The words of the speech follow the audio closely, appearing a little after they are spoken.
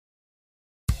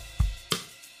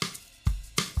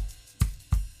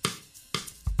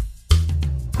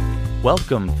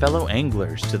Welcome, fellow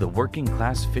anglers, to the Working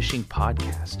Class Fishing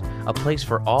Podcast, a place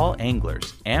for all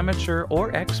anglers, amateur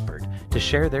or expert, to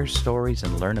share their stories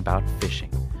and learn about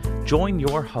fishing. Join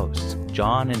your hosts,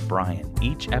 Jon and Brian,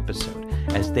 each episode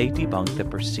as they debunk the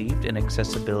perceived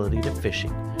inaccessibility to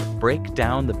fishing, break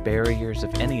down the barriers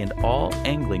of any and all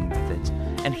angling methods,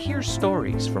 and hear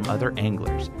stories from other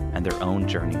anglers and their own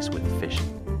journeys with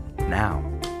fishing. Now,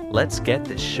 let's get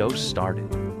this show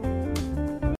started.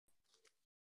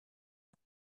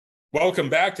 Welcome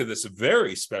back to this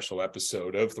very special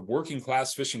episode of the Working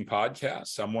Class Fishing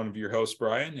Podcast. I'm one of your hosts,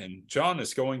 Brian, and Jon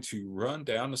is going to run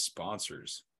down the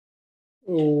sponsors.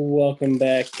 Welcome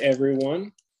back,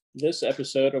 everyone. This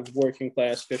episode of Working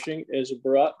Class Fishing is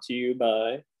brought to you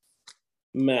by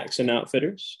Max and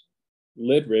Outfitters,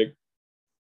 Lid Rig,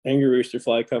 Angry Rooster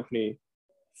Fly Company,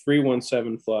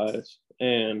 317 Flies,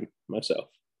 and myself,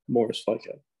 Morris Fly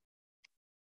Co.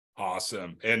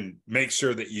 Awesome. And make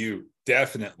sure that you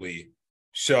definitely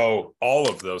show all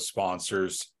of those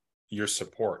sponsors your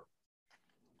support.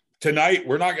 Tonight,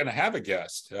 we're not going to have a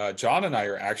guest. Jon and I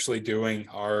are actually doing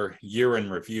our year in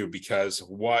review because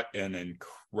what an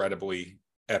incredibly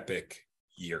epic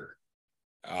year.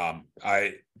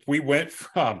 We went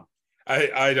from,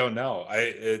 I don't know.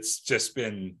 It's just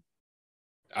been,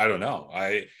 I don't know.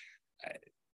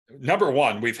 Number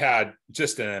one, we've had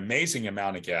just an amazing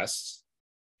amount of guests.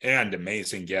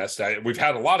 We've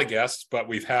had a lot of guests, but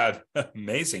we've had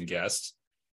amazing guests.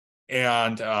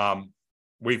 And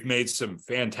we've made some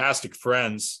fantastic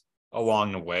friends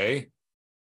along the way.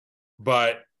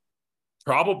 But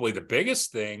probably the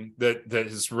biggest thing that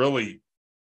has really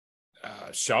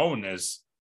shown is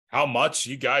how much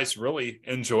you guys really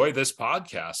enjoy this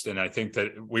podcast. And I think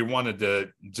that we wanted to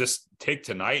just take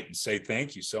tonight and say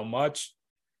thank you so much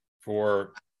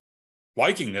for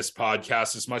liking this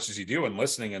podcast as much as you do and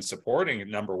listening and supporting it,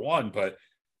 number one, but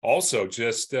also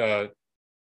just, you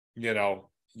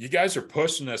guys are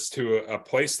pushing us to a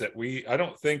place that I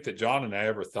don't think that Jon and I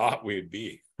ever thought we'd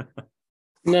be.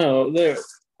 No,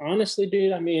 honestly,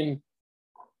 dude, I mean,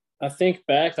 I think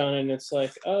back on it and it's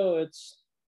like, I'm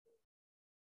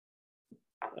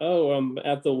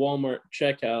at the Walmart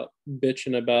checkout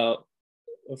bitching about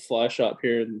a fly shop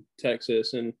here in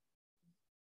Texas, and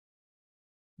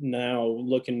now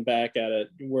looking back at it,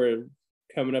 we're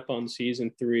coming up on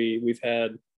season 3. We've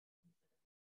had,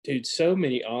 so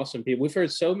many awesome people. We've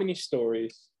heard so many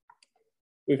stories.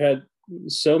 We've had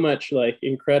so much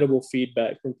incredible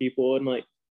feedback from people, and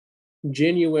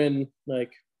genuine,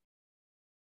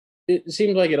 it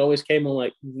seems like it always came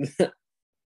on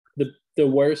the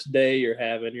worst day you're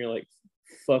having. You're like,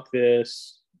 fuck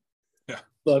this. Yeah.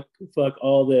 Fuck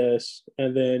all this.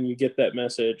 And then you get that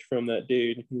message from that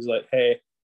dude. He's like, hey,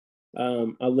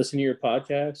 I listened to your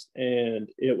podcast and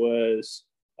it was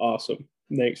awesome.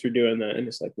 Thanks for doing that. And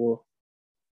it's like, well,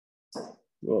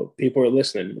 people are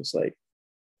listening. It's like,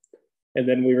 and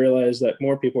then we realized that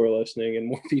more people are listening and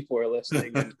more people are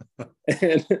listening.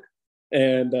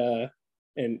 And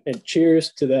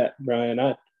cheers to that, Brian.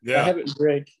 I haven't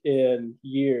drank in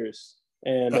years.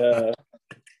 And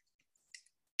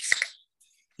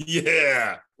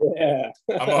Yeah.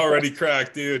 I'm already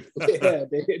cracked, dude. Yeah,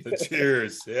 dude.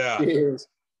 Cheers. Yeah. Cheers.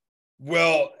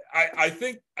 Well, I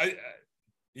think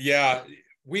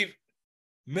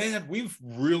we've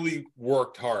really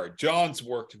worked hard. Jon's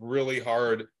worked really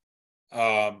hard.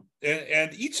 And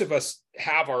each of us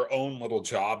have our own little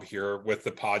job here with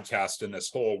the podcast and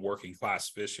this whole working class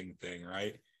fishing thing,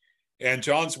 right? And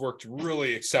Jon's worked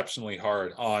really exceptionally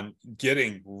hard on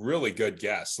getting really good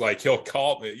guests. Like he'll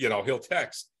call me, he'll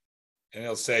text and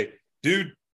he'll say,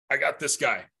 dude, I got this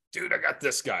guy. Dude, I got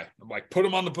this guy. I'm like, put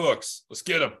him on the books. Let's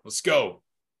get him. Let's go.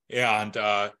 And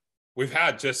we've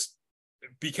had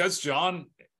because Jon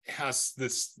has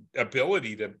this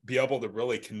ability to be able to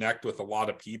really connect with a lot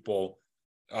of people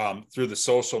through the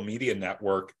social media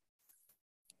network.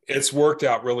 It's worked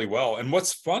out really well. And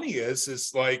what's funny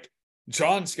is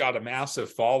Jon's got a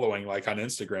massive following on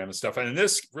Instagram and stuff. And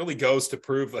this really goes to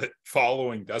prove that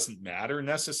following doesn't matter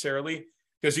necessarily,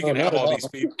 because you can have all these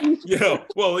people,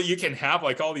 you can have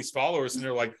all these followers and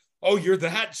they're like, oh, you're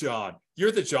that Jon.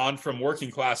 You're the Jon from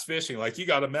Working Class Fishing. You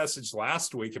got a message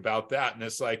last week about that. And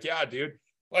it's like, yeah, dude,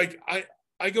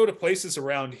 I go to places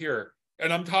around here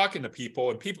and I'm talking to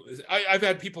people and I've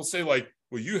had people say well,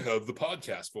 you have the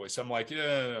podcast voice. I'm like,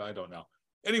 yeah, I don't know.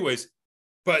 Anyways,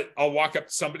 but I'll walk up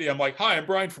to somebody. I'm like, hi, I'm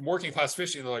Brian from Working Class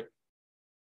Fishing. And they're like,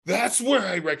 that's where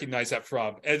I recognize that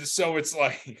from. And so it's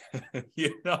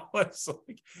it's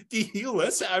do you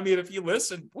listen? I mean, if you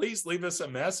listen, please leave us a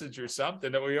message or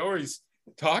something. That we always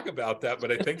talk about that,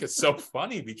 but I think it's so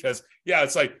funny because, yeah,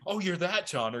 it's like, oh, you're that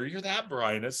Jon, or you're that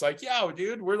Brian. It's like, yeah,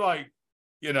 dude, we're like,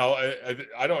 you know,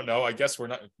 I don't know. I guess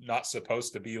we're not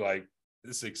supposed to be like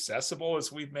as accessible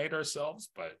as we've made ourselves,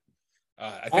 but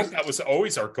I think that was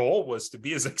always our goal, was to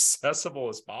be as accessible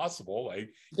as possible. Like,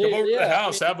 come over to the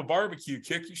house, have a barbecue,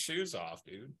 kick your shoes off,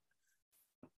 dude.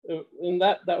 And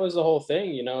that was the whole thing,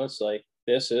 you know. It's like,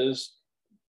 this is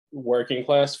working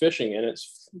class fishing, and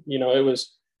it's, you know, it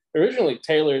was originally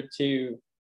tailored to,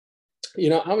 you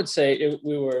know, I would say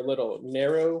we were a little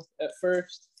narrow at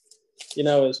first. You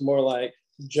know, it was more like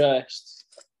just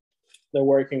the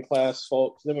working class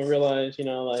folks. Then we realized, you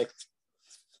know, like,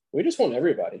 we just want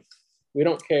everybody. We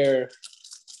don't care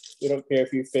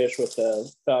if you fish with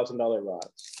 $1,000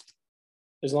 rods,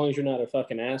 as long as you're not a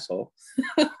fucking asshole.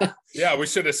 Yeah, we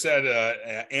should have said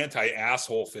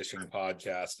anti-asshole fishing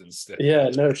podcast instead. Yeah,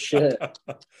 no shit.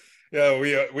 Yeah,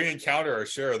 we encounter our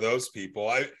share of those people.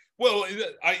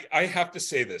 I have to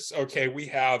say this. Okay, we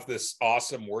have this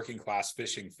awesome working class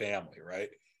fishing family, right?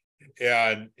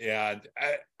 And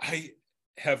I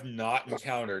have not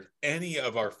encountered any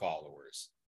of our followers,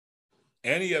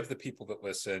 any of the people that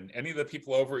listen, any of the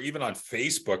people over even on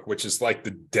Facebook, which is like the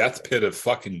death pit of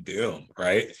fucking doom,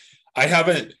 right? I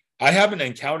haven't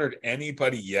encountered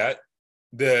anybody yet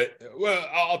that, well,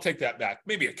 I'll take that back,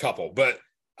 maybe a couple, but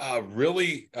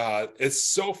really it's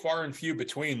so far and few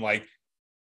between. Like,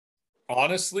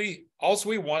 honestly, all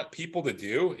we want people to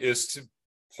do is to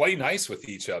play nice with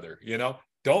each other. You know,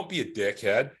 don't be a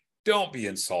dickhead, don't be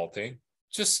insulting,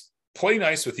 just play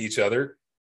nice with each other.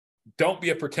 Don't be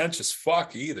a pretentious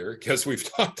fuck either, because we've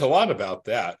talked a lot about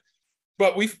that.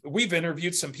 But we've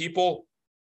interviewed some people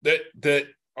that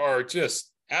are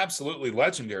just absolutely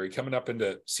legendary coming up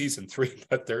into season 3,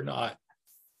 but they're not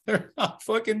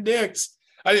fucking dicks.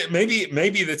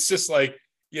 Maybe that's just like,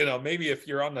 you know, maybe if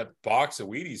you're on the box of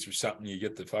Wheaties or something, you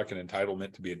get the fucking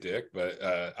entitlement to be a dick. But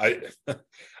I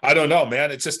don't know,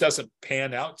 man. It just doesn't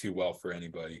pan out too well for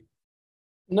anybody.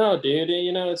 No, dude.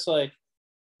 You know, it's like,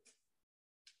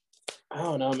 I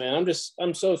don't know, man.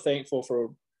 I'm so thankful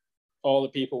for all the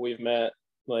people we've met.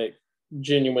 Like,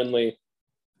 genuinely.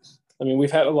 I mean,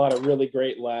 we've had a lot of really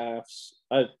great laughs.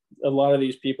 A lot of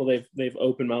these people, they've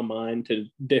opened my mind to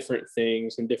different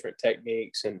things and different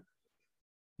techniques, and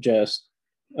just,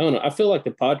 I don't know. I feel like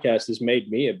the podcast has made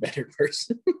me a better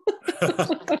person.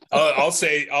 I'll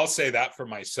say that for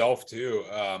myself too.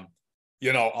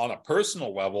 You know, on a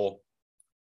personal level,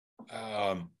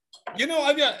 you know,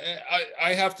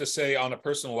 I have to say, on a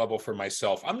personal level for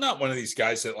myself, I'm not one of these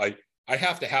guys that, like, I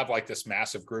have to have like this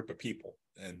massive group of people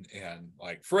and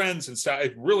like friends and stuff.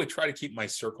 I really try to keep my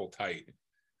circle tight.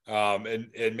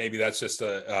 And maybe that's just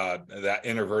that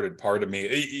introverted part of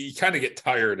me. You kind of get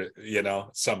tired, you know,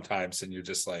 sometimes, and you're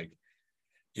just like,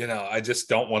 you know, I just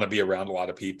don't want to be around a lot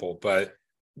of people. But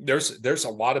there's a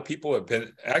lot of people have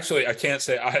been, actually, I can't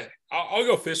say I'll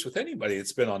go fish with anybody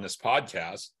that's been on this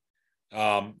podcast.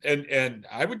 And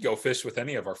I would go fish with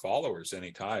any of our followers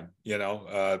anytime, you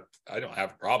know. I don't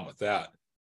have a problem with that.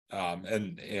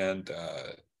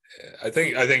 I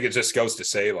think it just goes to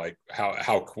say, like,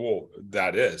 how cool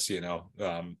that is, you know.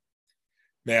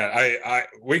 Man,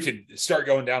 we could start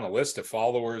going down a list of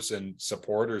followers and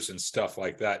supporters and stuff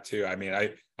like that too. I mean,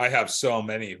 I have so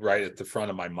many right at the front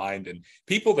of my mind, and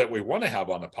people that we want to have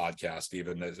on the podcast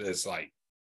even is like,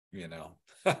 you know,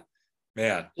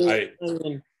 man, I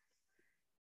mean,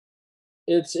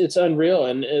 it's unreal,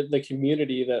 and the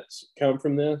community that's come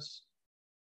from this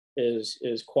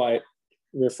is quite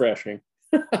refreshing.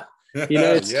 You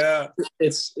know,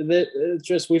 it's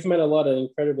just, we've met a lot of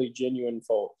incredibly genuine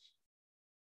folks,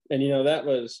 and you know, that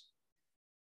was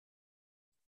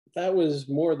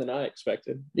more than I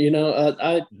expected. You know,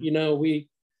 you know, we'd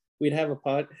have a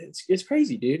pod. It's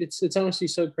crazy, dude. It's honestly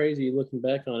so crazy looking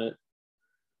back on it.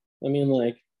 I mean,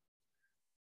 like,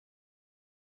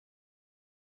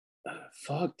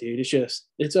 fuck, dude.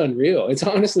 It's unreal. It's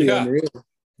honestly unreal.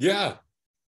 Yeah.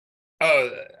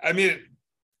 I mean,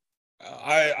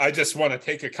 I just want to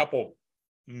take a couple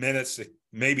minutes to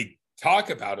maybe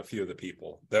talk about a few of the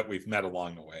people that we've met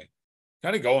along the way,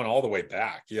 kind of going all the way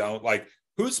back, you know, like,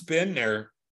 who's been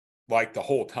there like the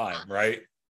whole time, right?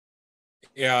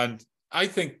 And I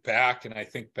think back and I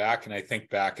think back and I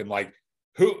think back, and like,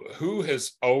 who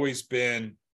has always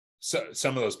been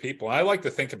some of those people. And I like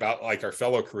to think about like our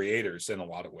fellow creators in a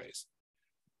lot of ways,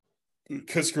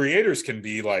 because creators can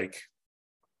be like,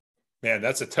 man,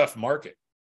 that's a tough market.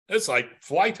 It's like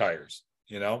fly tires,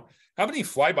 you know. How many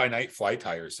fly-by-night fly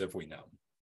tires have we known?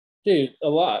 Dude, a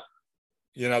lot.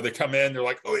 You know, they come in, they're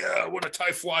like, oh yeah, I want to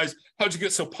tie flies. How'd you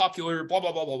get so popular? Blah,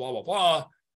 blah, blah, blah, blah, blah, blah.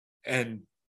 And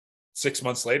 6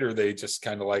 months later, they just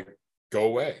kind of like go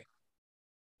away.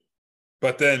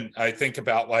 But then I think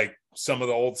about like some of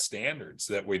the old standards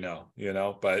that we know,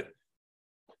 but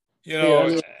I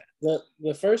mean,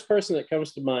 the first person that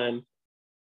comes to mind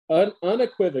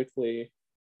unequivocally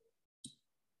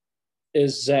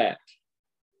is Zach.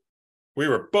 We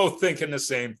were both thinking the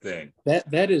same thing.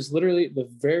 That is literally the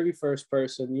very first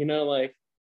person, like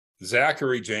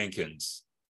Zachary Jenkins.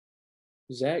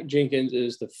 Zach Jenkins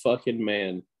is the fucking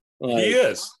man. He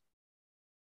is.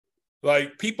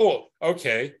 Like, people,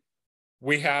 okay,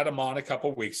 we had him on a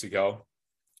couple weeks ago,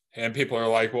 and people are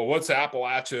like, well, what's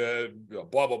Appalachia,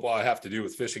 blah, blah, blah, have to do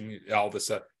with fishing, all this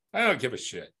stuff. I don't give a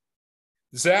shit.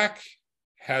 Zach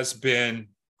has been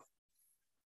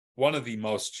one of the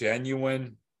most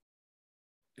genuine,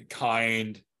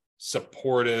 kind,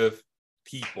 supportive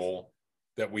people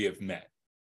that we have met.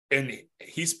 And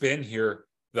he's been here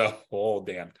the whole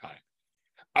damn time.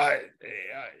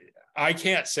 I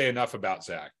can't say enough about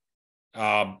Zach.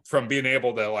 From being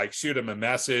able to like shoot him a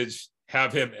message,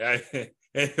 have him,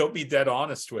 and he'll be dead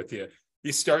honest with you.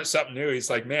 You start something new, he's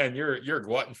like, man, you're a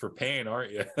glutton for pain,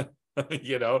 aren't you?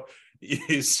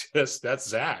 He's just, that's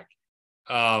Zach.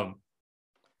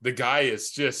 The guy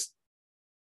is just,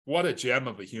 what a gem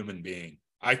of a human being.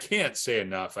 I can't say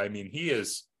enough. I mean, he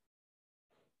is,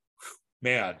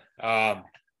 man.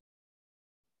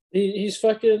 He's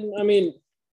fucking, I mean,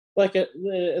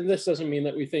 and this doesn't mean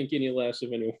that we think any less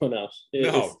of anyone else.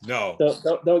 No.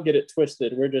 Don't get it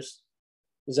twisted.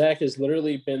 Zach has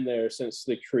literally been there since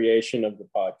the creation of the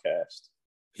podcast.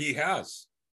 He has.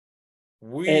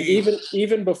 And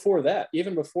even before that,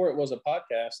 even before it was a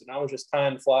podcast, and I was just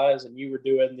tying flies, and you were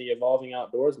doing the Evolving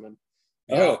Outdoorsman.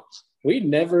 Yeah. Oh, we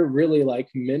never really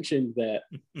mentioned that,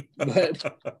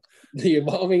 but the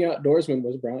Evolving Outdoorsman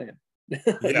was Brian. Yeah.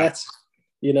 That's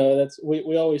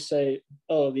we always say,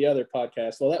 oh, the other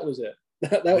podcast. Well, that was it.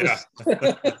 That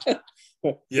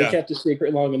was we kept a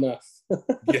secret long enough.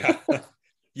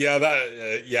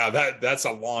 That's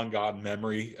a long gone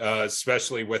memory,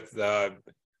 especially with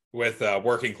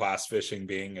working class fishing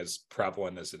being as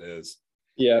prevalent as it is.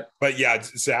 Yeah. But yeah,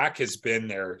 Zach has been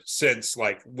there since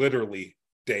like literally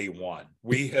day one.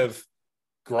 We have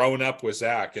grown up with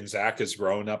Zach, and Zach has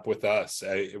grown up with us.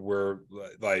 We're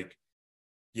like,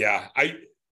 yeah,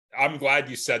 I'm glad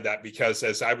you said that, because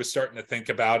as I was starting to think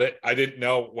about it, I didn't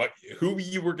know who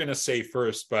you were going to say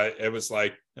first, but it was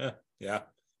like, yeah,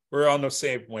 we're on the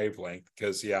same wavelength.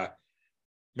 Because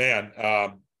man,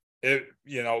 our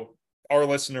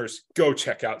listeners, go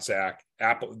check out Zach,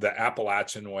 the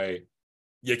Appalachian Way.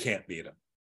 You can't beat him.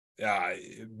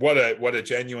 What a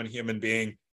genuine human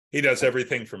being. He does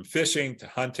everything from fishing to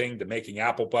hunting to making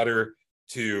apple butter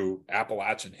to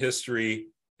Appalachian history,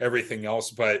 everything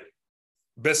else. But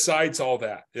besides all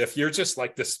that, if you're just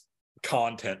like this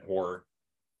content whore,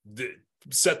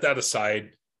 set that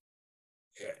aside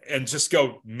and just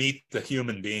go meet the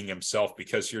human being himself,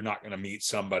 because you're not going to meet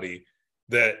somebody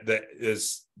that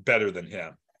is better than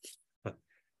him.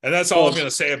 And that's all I'm going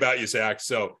to say about you, Zach.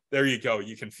 So there you go.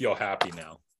 You can feel happy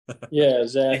now. Yeah,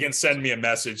 Zach. You can send me a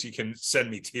message. You can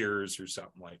send me tears or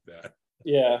something like that.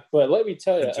 Yeah, but let me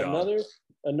tell you,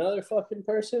 another fucking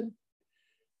person,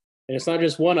 and it's not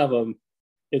just one of them.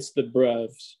 It's the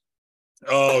bruvs.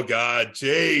 Oh God,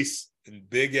 Jace and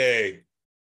Big A.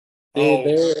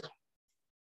 Dude,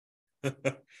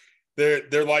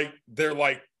 they're like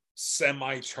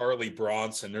semi Charlie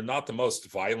Bronson. They're not the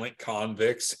most violent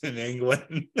convicts in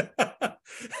England,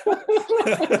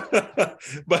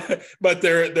 but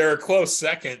they're a close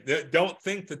second. Don't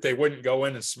think that they wouldn't go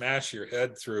in and smash your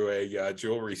head through a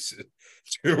jewelry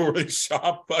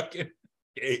shop fucking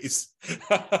case.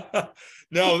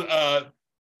 No,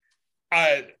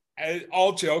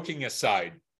 all joking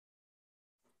aside,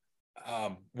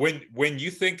 when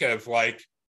you think of like,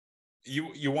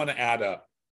 you want to add up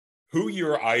who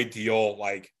your ideal,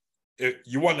 like, if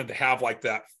you wanted to have like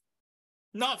that,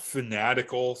 not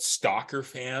fanatical stalker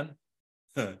fan.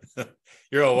 You're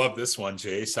gonna love this one,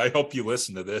 Jace. I hope you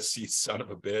listen to this, you son of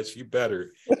a bitch. You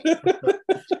better.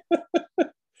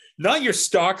 Not your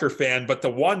stalker fan, but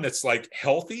the one that's like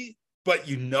healthy, but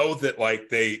you know that like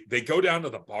they go down to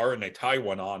the bar and they tie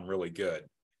one on really good,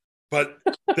 but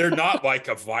they're not like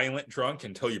a violent drunk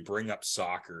until you bring up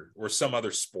soccer or some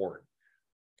other sport.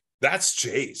 That's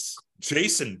Jace.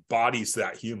 Jace embodies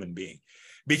that human being,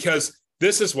 because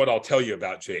this is what I'll tell you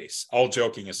about Jace, all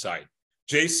joking aside.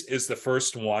 Jace is the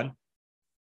first one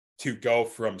to go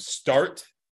from start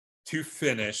to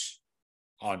finish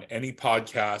on any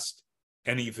podcast,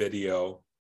 any video,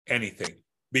 anything,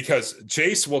 because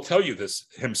Jace will tell you this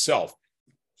himself.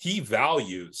 He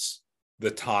values the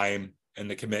time and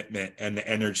the commitment and the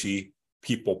energy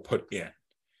people put in.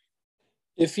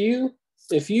 If you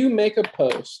make a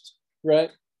post, right?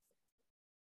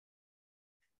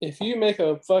 If you make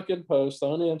a fucking post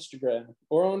on Instagram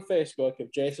or on Facebook,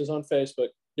 if Jace is on Facebook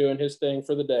doing his thing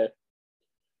for the day,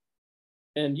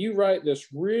 and you write this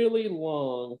really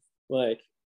long, like,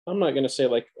 I'm not going to say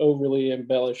like overly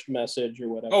embellished message or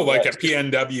whatever. Oh, like a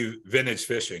PNW vintage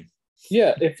fishing.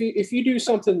 Yeah, if you do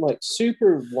something like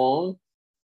super long,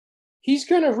 he's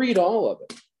going to read all of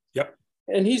it. Yep.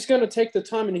 And he's going to take the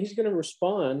time and he's going to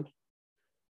respond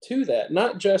to that.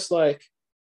 Not just like,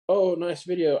 oh, nice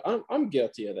video. I'm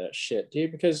guilty of that shit,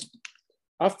 dude, because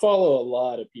I follow a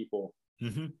lot of people.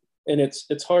 Mm-hmm. And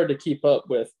it's hard to keep up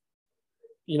with,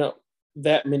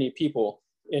 that many people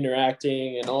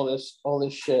interacting and all this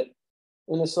shit.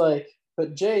 And it's like,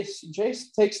 but Jace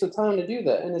takes the time to do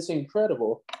that, and it's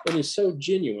incredible. And he's so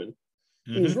genuine.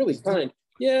 Mm-hmm. He's really kind.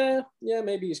 Yeah,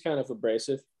 maybe he's kind of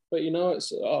abrasive, but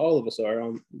it's all of us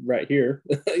are right here,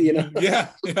 Yeah.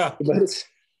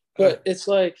 But it's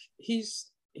like he's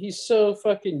so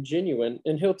fucking genuine,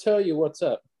 and he'll tell you what's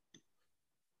up.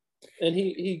 And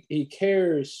he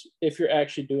cares if you're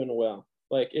actually doing well.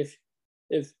 Like if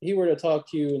he were to talk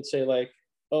to you and say like,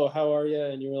 "Oh, how are you?"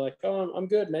 and you were like, "Oh, I'm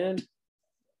good, man."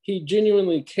 He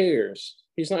genuinely cares.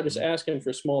 He's not just asking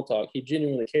for small talk. He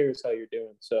genuinely cares how you're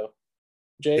doing. So,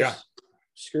 Jace,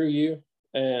 screw you,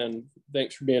 and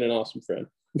thanks for being an awesome friend.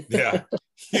 Yeah,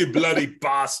 you bloody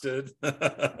bastard.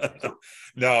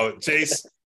 No, Jace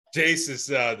is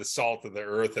the salt of the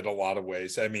earth in a lot of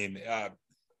ways. I mean,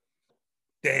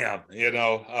 damn,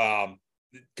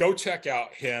 go check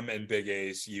out him and Big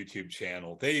A's YouTube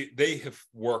channel. They have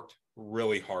worked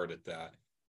really hard at that.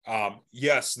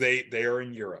 Yes, they are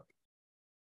in Europe.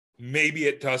 Maybe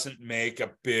it doesn't make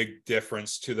a big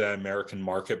difference to the American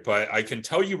market, but I can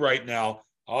tell you right now,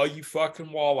 all you fucking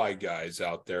walleye guys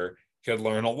out there could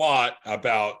learn a lot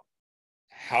about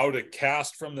how to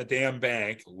cast from the damn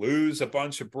bank, lose a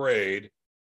bunch of braid,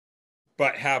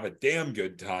 but have a damn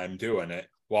good time doing it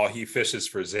while he fishes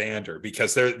for Xander,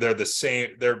 because they're the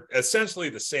same. They're essentially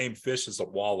the same fish as a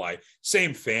walleye,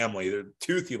 same family. They're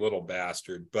toothy little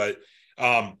bastard. But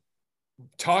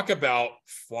talk about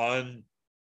fun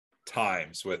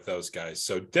times with those guys.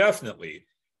 So definitely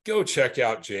go check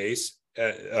out Jace.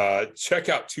 Check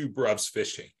out Two Bruvs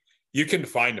Fishing. You can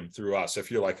find them through us.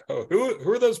 If you're like, oh,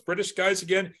 who are those British guys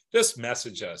again? Just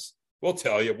message us. We'll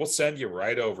tell you. We'll send you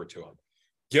right over to them.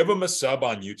 Give them a sub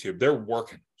on YouTube. They're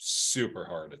working super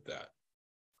hard at that.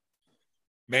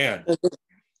 Man,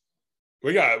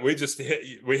 we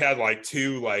had like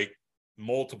two like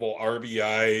multiple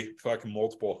RBI, fucking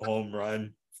multiple home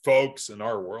run folks in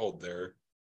our world there.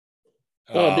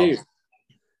 Oh, dude.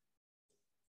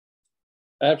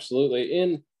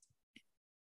 Absolutely.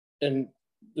 And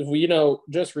we,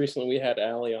 just recently we had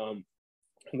Allie on,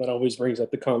 and that always brings up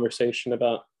the conversation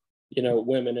about,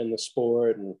 women in the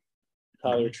sport and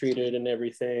how they're treated and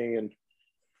everything. And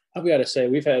I've got to say,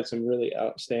 we've had some really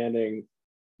outstanding,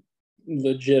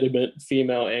 legitimate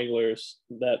female anglers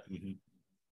that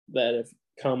have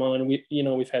come on.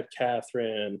 We've had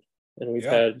Catherine, and we've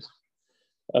had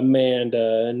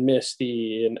Amanda and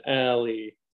Misty and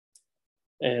Allie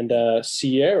and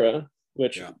Sierra,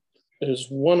 which is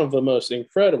one of the most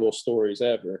incredible stories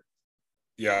ever.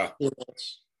 Yeah.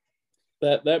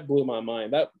 That blew my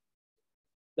mind. That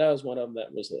was one of them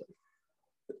that was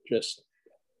just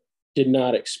did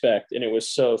not expect, and it was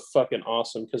so fucking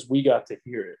awesome because we got to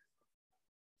hear it.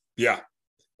 Yeah.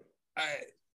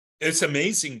 It's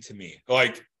amazing to me.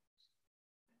 Like,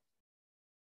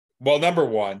 well, number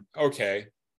one, okay,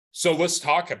 so let's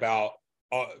talk about,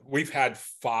 we've had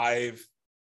 5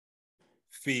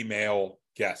 female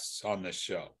guests on this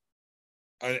show.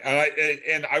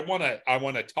 And I want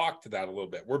to talk to that a little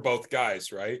bit. We're both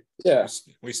guys, right? Yeah.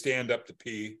 We stand up to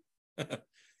pee.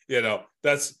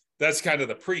 That's kind of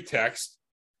the pretext.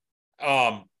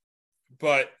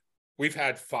 But we've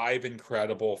had 5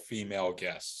 incredible female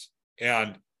guests,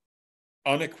 and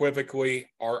unequivocally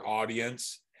our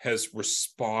audience has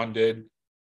responded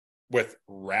with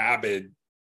rabid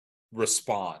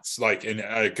response, like in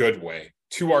a good way,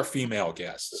 to our female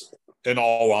guests, in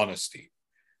all honesty.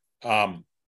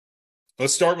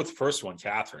 Let's start with the first one,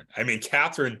 Catherine. I mean,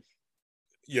 Catherine,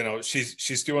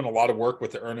 she's doing a lot of work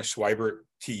with the Ernest Schweibert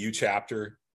TU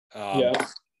chapter.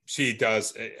 She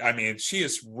does. I mean, she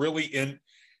is really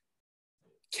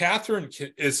Catherine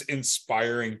is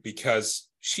inspiring because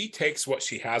she takes what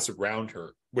she has around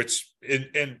her, which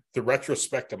in the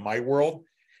retrospect of my world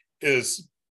is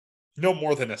no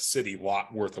more than a city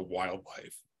lot worth of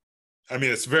wildlife. I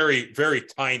mean, it's very, very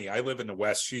tiny. I live in the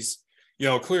West. She's,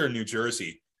 clear in New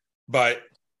Jersey, But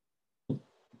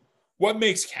what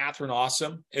makes Catherine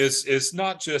awesome is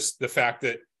not just the fact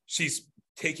that she's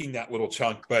taking that little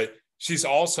chunk, but she's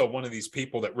also one of these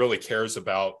people that really cares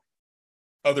about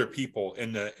other people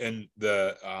in the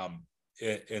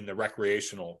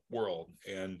recreational world.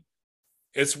 And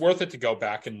it's worth it to go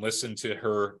back and listen to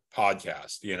her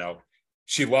podcast. You know,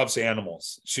 she loves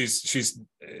animals.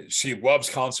 She loves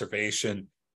conservation,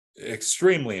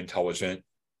 extremely intelligent,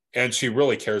 and she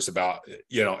really cares about,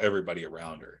 you know, everybody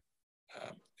around her.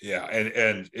 Yeah,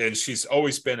 and she's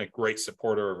always been a great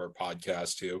supporter of our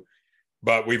podcast too.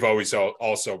 But we've always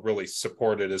also really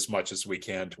supported as much as we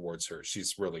can towards her.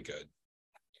 She's really good.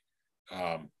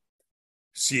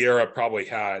 Sierra probably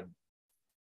had,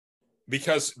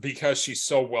 because she's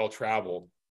so well traveled,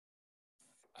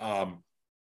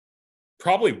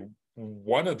 probably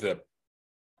one of the,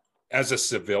 as a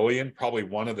civilian, probably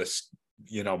one of the,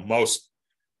 you know, most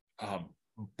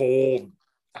bold.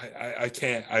 I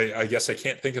guess I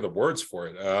can't think of the words for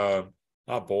it.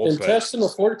 Not bold, intestinal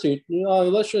fortitude. You know,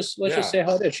 let's just say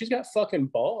how it is. She's got fucking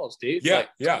balls, dude.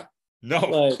 Yeah,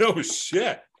 no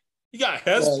shit. You got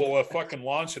Hezbollah fucking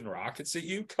launching rockets at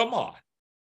you. Come on,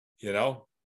 you know,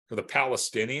 for the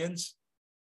Palestinians.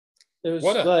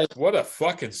 What a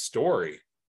fucking story,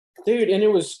 dude. And it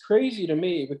was crazy to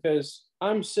me because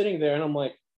I'm sitting there and I'm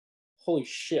like, holy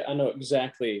shit, I know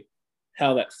exactly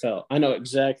how that felt. I know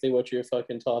exactly what you're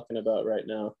fucking talking about right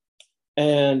now.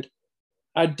 And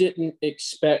I didn't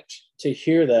expect to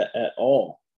hear that at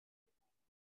all.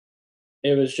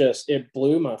 It was just, it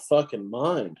blew my fucking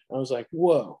mind. I was like,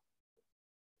 whoa.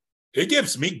 It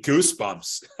gives me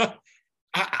goosebumps.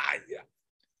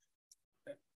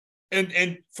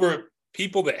 And for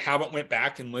people that haven't went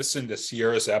back and listened to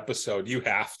Sierra's episode, you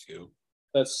have to.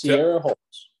 That's Sierra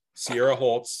Holtz. Sierra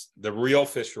Holtz, the real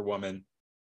fisherwoman.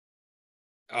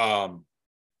 All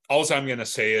I'm going to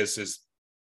say is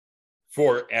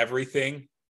for everything.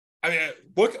 I mean,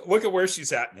 look at where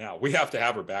she's at now. We have to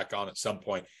have her back on at some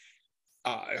point.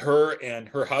 Her and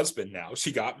her husband now.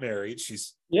 She got married.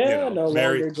 She's no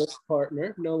longer just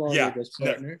partner. No longer just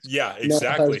partner. Yeah,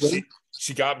 exactly.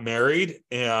 She got married,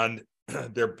 and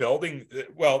they're building.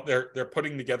 Well, they're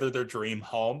putting together their dream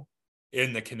home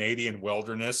in the Canadian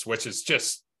wilderness, which is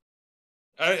just.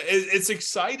 It's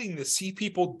exciting to see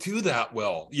people do that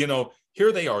well. You know,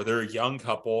 here they are. They're a young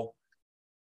couple.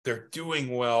 They're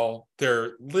doing well.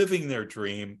 They're living their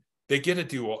dream. They get to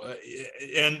do,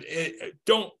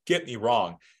 don't get me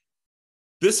wrong.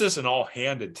 This isn't all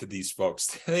handed to these folks.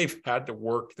 They've had to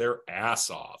work their ass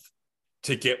off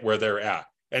to get where they're at.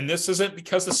 And this isn't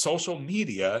because of social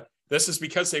media. This is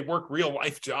because they work real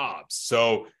life jobs.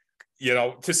 So, you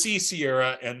know, to see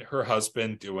Sierra and her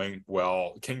husband doing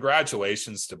well,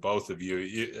 congratulations to both of you.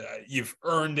 You've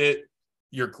earned it.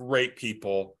 You're great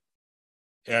people.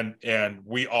 And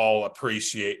we all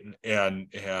appreciate and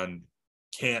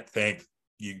can't thank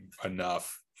you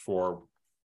enough for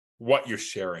what you're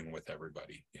sharing with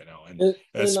everybody, you know, and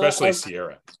especially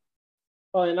Sierra.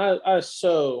 Oh, and I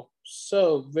so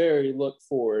very look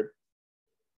forward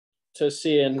to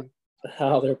seeing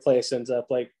how their place ends up.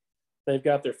 Like, they've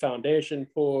got their foundation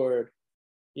poured.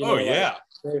 You know,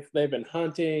 they've been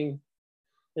hunting.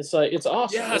 It's like, it's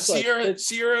awesome. Yeah, it's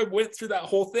Sierra went through that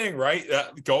whole thing, right?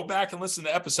 Go back and listen to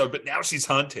the episode, but now she's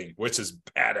hunting, which is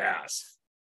badass.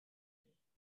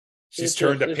 She's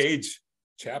turned a page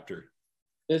chapter.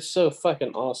 It's so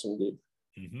fucking awesome, dude.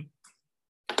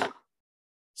 Mm-hmm.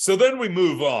 So then we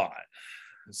move on.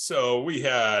 So we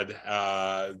had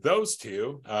those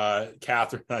two,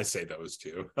 Catherine. I say those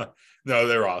two. No,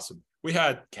 they're awesome. We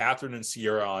had Catherine and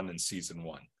Sierra on in season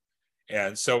 1.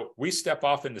 And so we step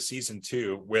off into season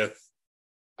 2 with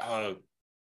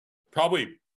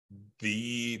probably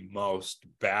the most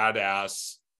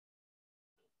badass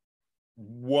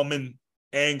woman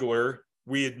angler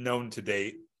we had known to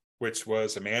date, which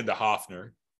was Amanda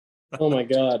Hoffner. Oh my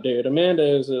God, dude. Amanda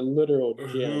is a literal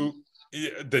gem.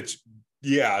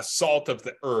 Salt of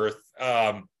the earth,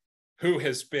 who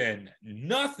has been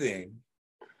nothing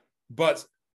but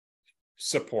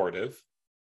supportive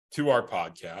to our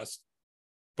podcast,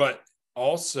 but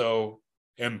also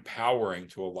empowering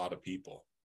to a lot of people.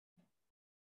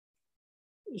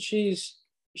 She's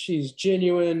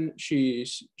genuine. She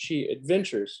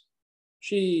adventures.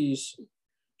 She's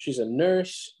a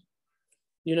nurse.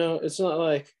 You know, it's not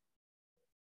like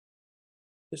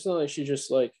she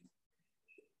just like,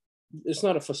 it's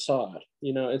not a facade,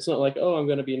 you know. It's not like, oh, I'm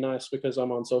going to be nice because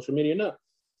I'm on social media. No,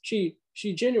 she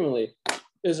genuinely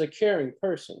is a caring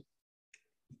person,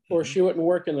 or she wouldn't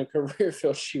work in the career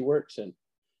field she works in.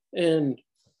 And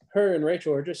her and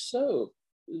Rachel are just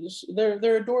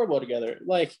they're adorable together.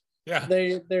 Like, Yeah.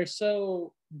 They're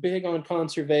so big on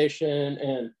conservation,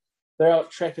 and they're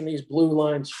out trekking these blue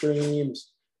line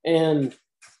streams. And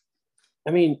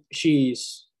I mean,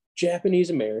 she's Japanese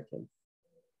American,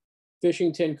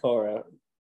 fishing tenkara,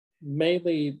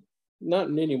 mainly not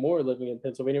anymore living in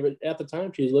Pennsylvania, but at the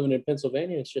time she was living in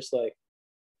Pennsylvania. It's just like,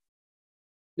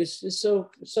 this is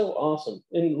so awesome.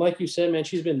 And like you said, man,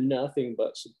 she's been nothing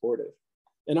but supportive.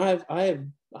 And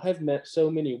I've met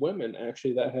so many women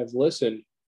actually that have listened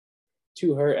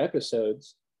to her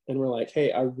episodes and were like,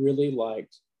 hey, I really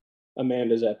liked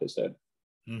Amanda's episode.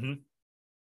 Mm-hmm.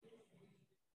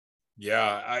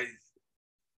 Yeah,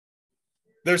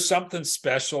 there's something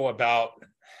special about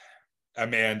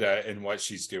Amanda and what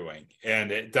she's doing,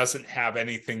 and it doesn't have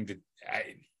anything to.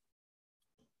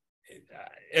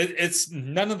 It's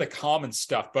none of the common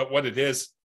stuff, but what it is,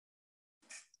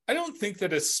 I don't think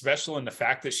that it's special in the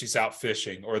fact that she's out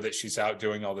fishing or that she's out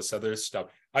doing all this other stuff.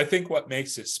 I think what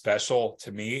makes it special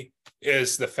to me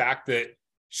is the fact that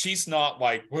she's not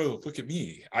like, whoa, look at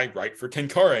me, I write for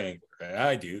Tenkara Angler and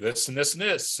I do this and this and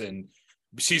this, and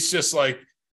she's just like,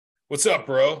 what's up,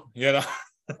 bro? You know.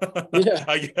 Yeah.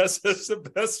 I guess that's the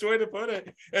best way to put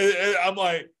it. And I'm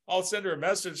like, I'll send her a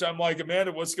message. I'm like,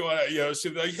 Amanda, what's going on? You know,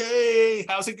 she'll be like, hey,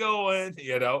 how's it going?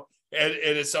 You know, and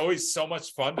it's always so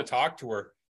much fun to talk to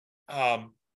her.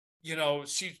 You know,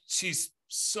 she's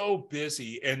so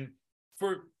busy, and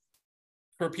for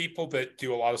people that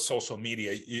do a lot of social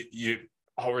media, you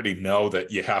already know that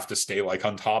you have to stay like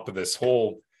on top of this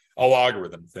whole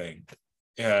algorithm thing,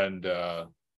 and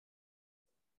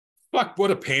fuck,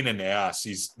 what a pain in the ass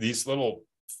these little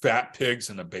fat pigs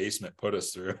in the basement put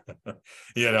us through.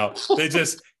 You know, they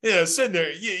just, sitting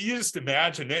there, you just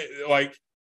imagine it, like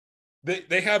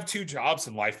they have two jobs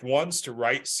in life. One's to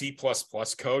write C++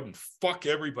 code and fuck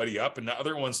everybody up, and the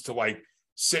other one's to like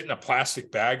sit in a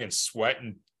plastic bag and sweat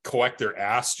and collect their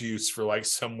ass juice for like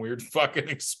some weird fucking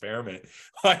experiment.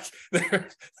 Like,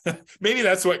 maybe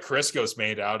that's what Crisco's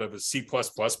made out of, a C++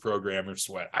 programmer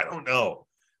sweat. I don't know.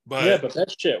 But yeah, but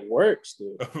that shit works,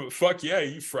 dude. Fuck yeah,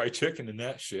 you fry chicken in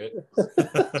that shit.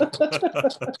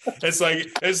 It's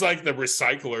like the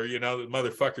recycler, you know, the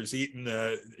motherfucker's eating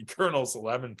Colonel's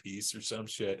 11 piece or some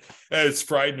shit. And it's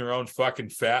fried in their own fucking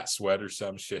fat sweat or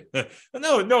some shit.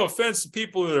 No offense to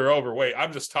people that are overweight.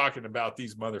 I'm just talking about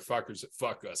these motherfuckers that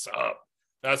fuck us up.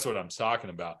 That's what I'm talking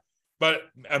about. But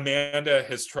Amanda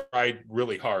has tried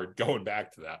really hard going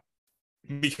back to that,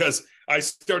 because I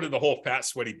started the whole fat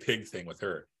sweaty pig thing with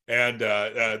her. And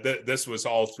this was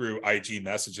all through IG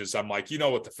messages. I'm like, you know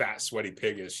what the fat sweaty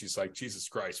pig is? She's like, Jesus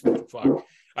Christ, what the fuck?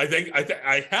 I think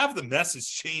I have the message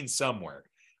chain somewhere.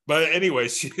 But anyway,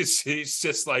 she's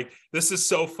just like, this is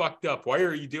so fucked up. Why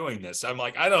are you doing this? I'm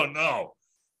like, I don't know.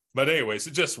 But anyways,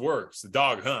 it just works. The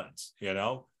dog hunts, you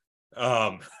know?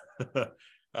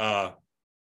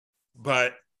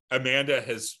 But Amanda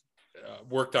has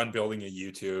worked on building a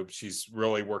YouTube. She's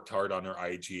really worked hard on her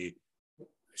IG.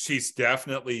 She's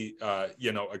definitely, a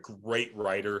great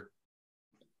writer.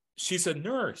 She's a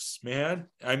nurse, man.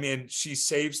 I mean, she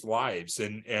saves lives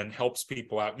and helps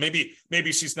people out.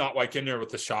 Maybe she's not like in there with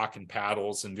the shock and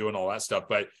paddles and doing all that stuff,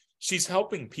 but she's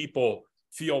helping people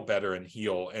feel better and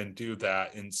heal and do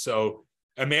that. And so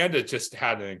Amanda just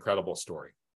had an incredible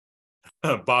story.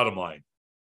 Bottom line.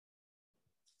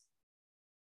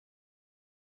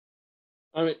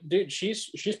 I mean, dude, she's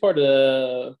part of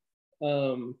the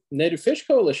Native Fish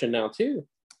Coalition now too.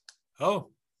 Oh,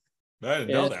 I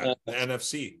didn't know that. The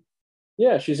NFC.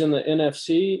 Yeah, she's in the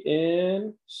NFC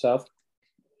in South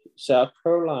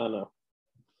Carolina.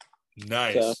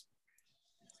 Nice. So,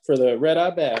 for the Red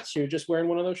Eye Bass, she was just wearing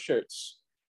one of those shirts.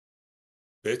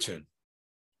 Bitchin'.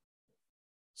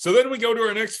 So then we go to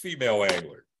our next female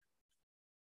angler.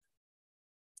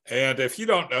 And if you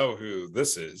don't know who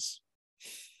this is,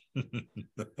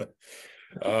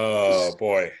 oh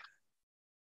boy,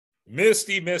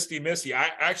 Misty.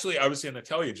 I was going to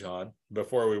tell you, John,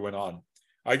 before we went on,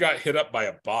 I got hit up by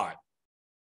a bot,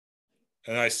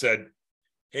 and I said,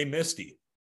 hey, Misty,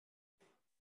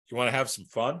 you want to have some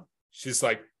fun? She's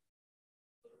like,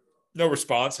 no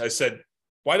response. I said,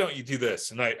 why don't you do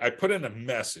this? And I put in a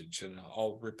message, and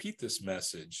I'll repeat this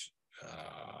message.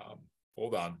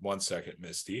 Hold on one second,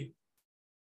 Misty.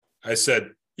 I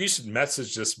said, you should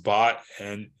message this bot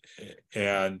and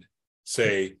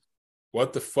say,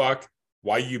 what the fuck?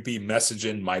 Why you be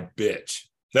messaging my bitch?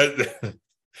 That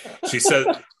she said,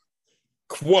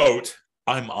 quote,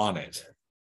 I'm on it.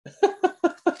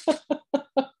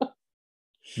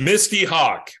 Misty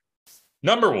Hawk,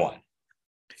 number one.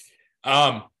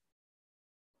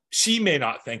 She may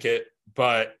not think it,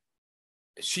 but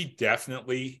she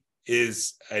definitely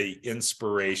is an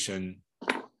inspiration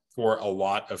for a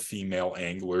lot of female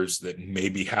anglers that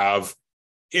maybe have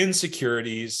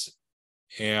insecurities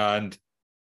and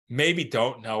maybe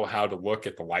don't know how to look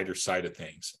at the lighter side of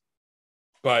things.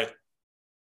 But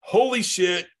holy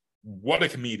shit, what a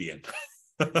comedian.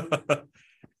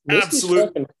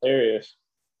 Absolute hilarious.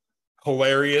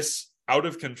 Hilarious, out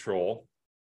of control.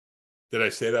 Did I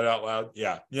say that out loud?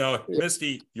 Yeah.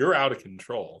 Misty, you're out of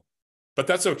control. But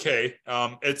that's okay.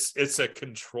 It's a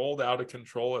controlled out of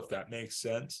control, if that makes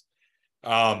sense.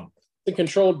 The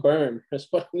controlled burn. That's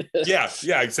what it is.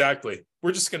 Yeah, exactly.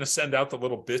 We're just going to send out the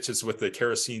little bitches with the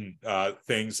kerosene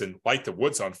things and light the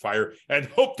woods on fire and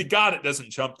hope to God it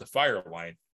doesn't jump the fire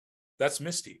line. That's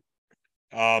Misty.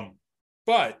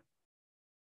 But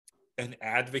an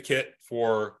advocate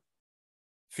for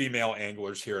female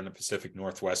anglers here in the Pacific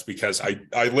Northwest, because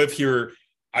I live here.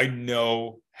 I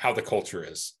know how the culture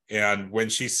is. And when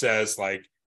she says like,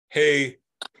 hey,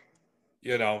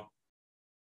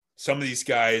 some of these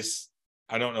guys,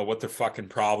 I don't know what their fucking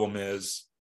problem is,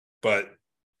 but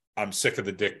I'm sick of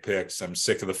the dick pics. I'm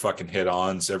sick of the fucking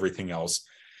hit-ons, everything else.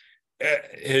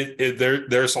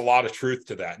 There's a lot of truth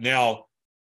to that. Now,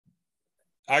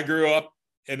 I grew up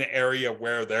in an area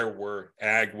where there were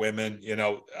ag women,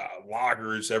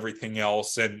 loggers, everything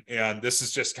else. And this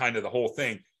is just kind of the whole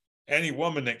thing. Any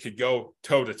woman that could go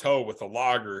toe to toe with a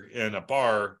logger in a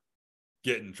bar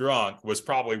getting drunk was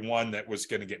probably one that was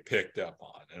going to get picked up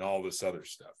on and all this other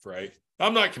stuff, right?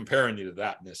 I'm not comparing you to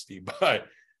that, Misty, but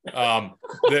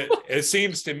it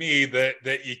seems to me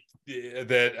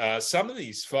that some of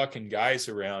these fucking guys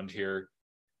around here,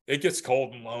 it gets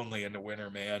cold and lonely in the winter,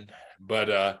 man.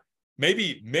 But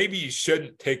maybe you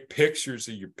shouldn't take pictures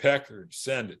of your pecker and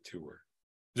send it to her.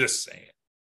 Just saying.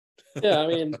 Yeah, I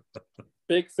mean,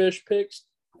 big fish pics.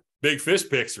 Big fish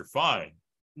pics are fine.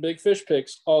 Big fish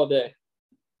pics all day.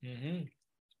 Mm-hmm.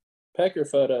 Pecker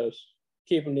photos,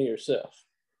 keep them to yourself.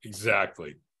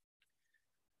 Exactly.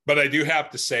 But I do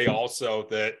have to say also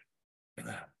that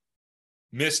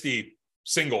Misty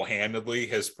single-handedly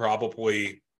has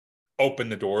probably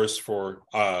opened the doors for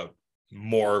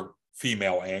more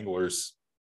female anglers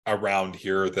around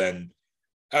here than,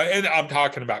 and I'm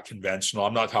talking about conventional.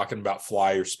 I'm not talking about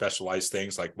fly or specialized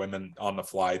things like women on the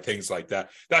fly, things like that.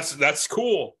 That's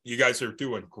cool. You guys are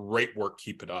doing great work.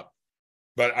 Keep it up.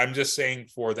 But I'm just saying,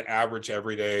 for the average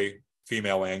everyday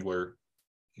female angler,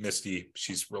 Misty,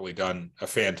 she's really done a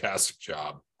fantastic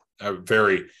job, a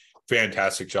very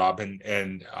fantastic job,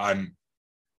 and I'm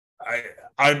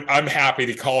happy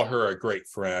to call her a great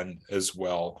friend as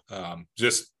well.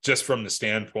 Just from the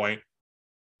standpoint,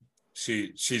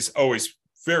 she's always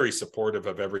very supportive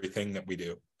of everything that we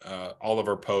do, all of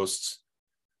our posts,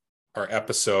 our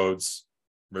episodes,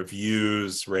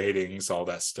 reviews, ratings, all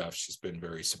that stuff. She's been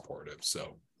very supportive.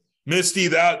 So Misty,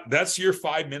 that's your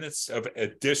 5 minutes of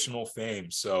additional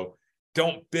fame. So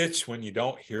don't bitch when you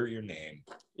don't hear your name.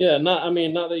 Yeah, not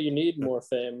that you need more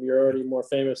fame. You're already more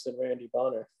famous than Randy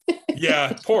Bonner.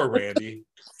 Yeah, poor Randy.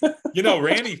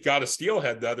 Randy got a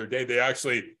steelhead the other day.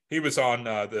 He was on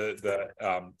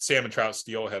the salmon trout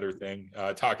steelheader thing,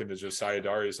 talking to Josiah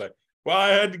Dare. He's like, well, I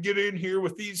had to get in here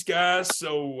with these guys,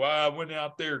 so I went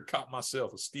out there and caught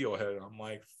myself a steelhead. I'm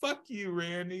like, fuck you,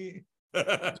 Randy.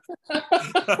 Yeah,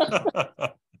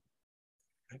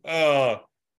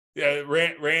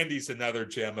 Randy's another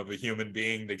gem of a human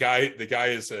being. The guy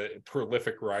is a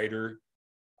prolific writer.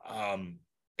 And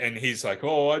he's like,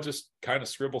 oh, I just kind of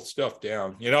scribble stuff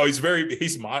down.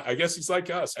 I guess he's like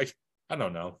us. I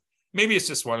don't know. Maybe it's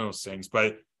just one of those things,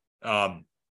 but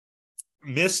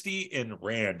Misty and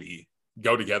Randy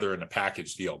go together in a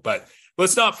package deal. But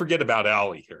let's not forget about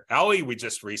Allie here. Allie, we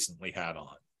just recently had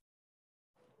on.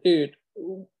 Dude,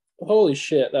 holy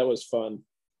shit, that was fun.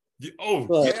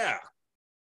 Oh, yeah.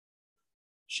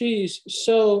 She's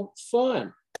so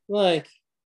fun.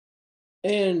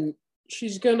 And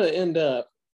she's going to end up,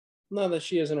 not that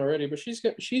she isn't already, but she's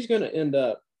going to end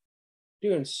up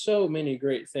doing so many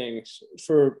great things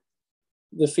for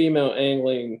the female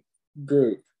angling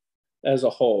group as a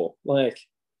whole.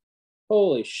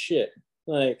 Holy shit.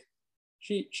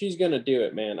 She's going to do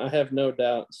it, man. I have no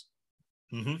doubts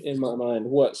in my mind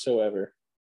whatsoever.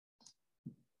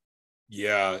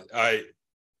 Yeah.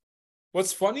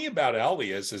 What's funny about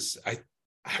Allie is I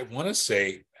want to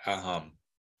say,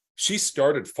 she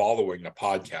started following a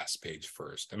podcast page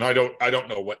first, and I don't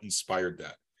know what inspired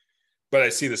that, but I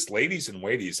see this ladies and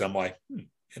weighties. I'm like,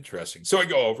 interesting. So I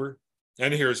go over,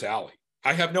 and here's Allie.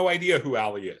 I have no idea who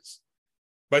Allie is,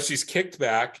 but she's kicked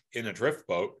back in a drift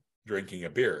boat drinking a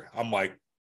beer. I'm like,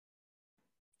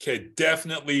 okay,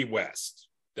 definitely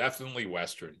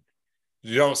Western.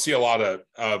 You don't see a lot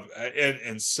of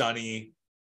and sunny.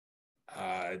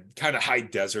 kind of high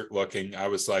desert looking. I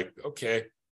was like, okay,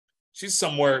 she's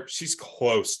somewhere, she's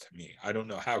close to me. I don't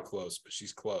know how close, but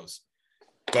she's close.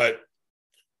 But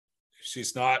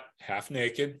she's not half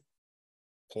naked.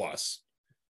 Plus,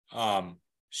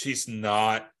 she's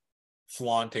not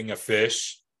flaunting a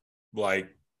fish. Like,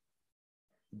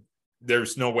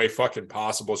 there's no way fucking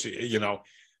possible. She, you know,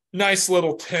 nice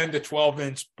little 10 to 12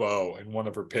 inch bow in one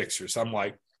of her pictures. I'm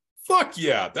like, fuck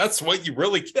yeah, that's what you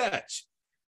really catch.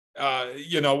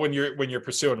 You know, when you're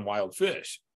pursuing wild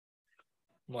fish.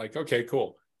 I'm like, okay,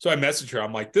 cool. So I messaged her.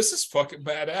 I'm like, this is fucking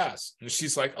badass. And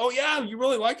she's like, oh yeah, you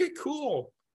really like it?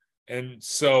 Cool. And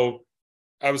so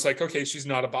I was like, okay, she's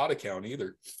not a bot account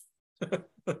either.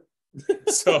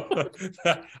 So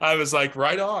I was like,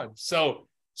 right on. So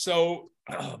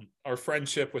our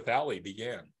friendship with Allie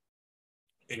began.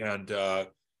 And I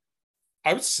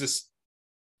was just,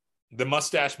 the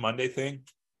Mustache Monday thing.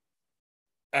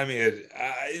 I mean,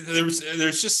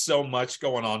 there's just so much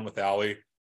going on with Allie.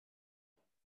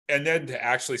 And then to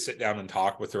actually sit down and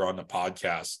talk with her on the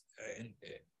podcast,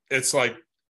 it's like,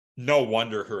 no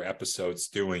wonder her episode's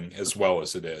doing as well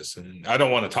as it is. And I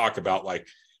don't want to talk about like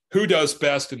who does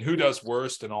best and who does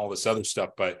worst and all this other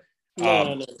stuff, but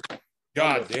God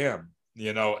damn,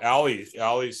 you know,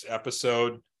 Allie's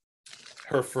episode,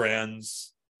 her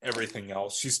friends, everything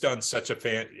else. She's done such a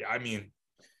fan. I mean,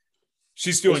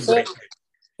 she's doing great.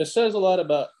 It says a lot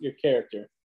about your character.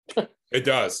 It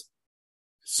does.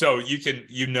 So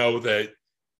you know that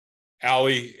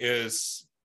Allie is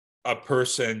a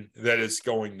person that is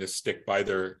going to stick by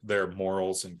their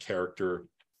morals and character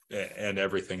and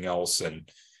everything else. And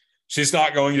she's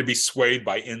not going to be swayed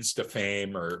by Insta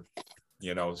fame or,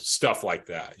 you know, stuff like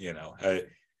that. You know,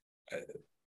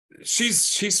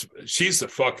 she's a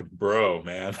fucking bro,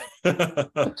 man.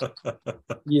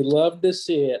 You love to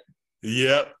see it.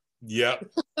 Yep.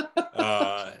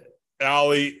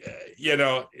 Allie, you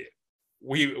know,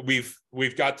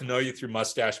 we've got to know you through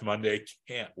Mustache Monday.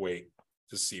 Can't wait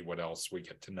to see what else we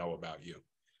get to know about you,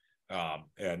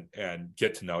 and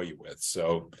get to know you with.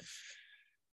 So,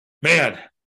 man,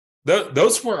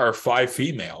 those were our 5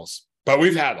 females, but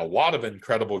we've had a lot of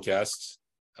incredible guests.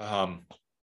 God,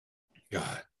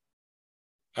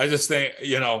 I just think,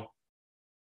 you know,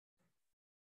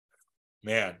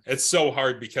 man, it's so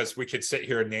hard because we could sit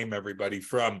here and name everybody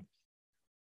from,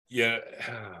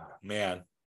 man.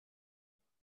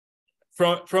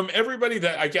 From everybody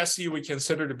that I guess you would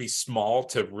consider to be small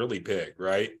to really big,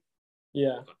 right?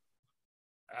 Yeah.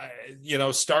 You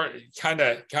know, start kind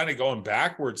of going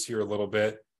backwards here a little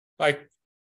bit. Like,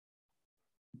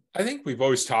 I think we've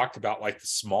always talked about like the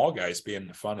small guys being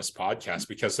the funnest podcast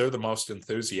because they're the most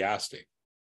enthusiastic.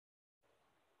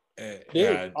 Dude,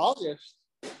 and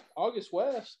August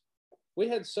West, we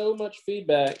had so much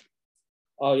feedback.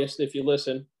 August, if you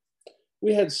listen,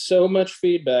 we had so much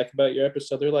feedback about your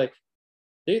episode. They're like,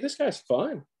 dude, this guy's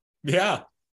fun. Yeah.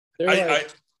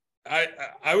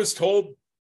 I was told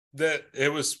that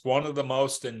it was one of the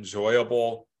most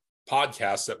enjoyable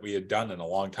podcasts that we had done in a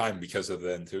long time because of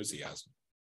the enthusiasm.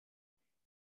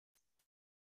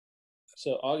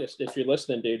 So August, if you're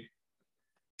listening, dude,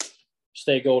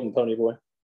 stay golden, pony boy.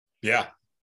 Yeah.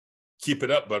 Keep it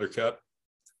up, Buttercup.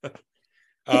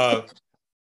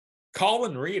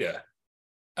 Colin Rita.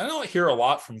 I don't hear a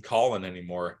lot from Colin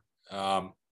anymore.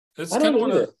 It's kind of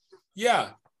one of, yeah.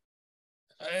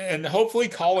 And hopefully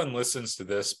Colin listens to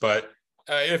this, but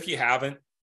if you haven't,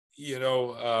 you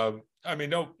know, I mean,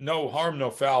 no harm,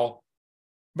 no foul.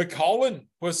 But Colin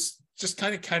was just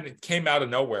kind of came out of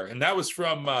nowhere. And that was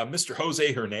from Mr.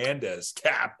 Jose Hernandez,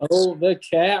 Cap. Oh, the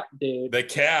Cap, dude. The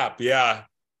Cap, yeah.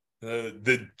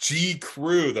 The G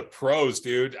crew, the pros,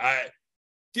 dude. I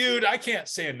can't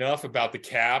say enough about the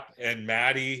Cap and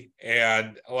Maddie,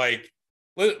 and like,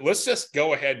 let's just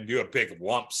go ahead and do a big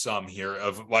lump sum here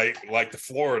of like the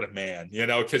Florida man, you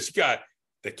know, because you got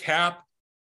the Cap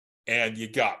and you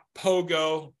got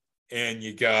Pogo and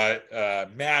you got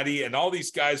Maddie, and all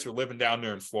these guys are living down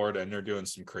there in Florida and they're doing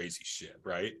some crazy shit,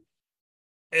 right?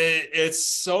 It's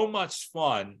so much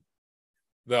fun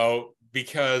though,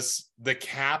 because the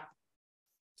Cap,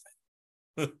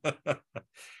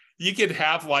 you could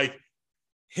have like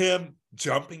him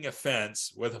jumping a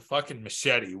fence with a fucking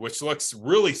machete, which looks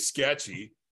really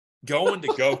sketchy, going to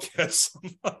go get some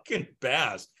fucking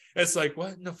bass. It's like,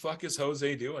 what in the fuck is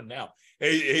Jose doing now?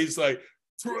 He's like,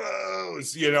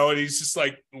 throws, you know, and he's just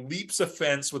like leaps a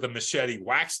fence with a machete,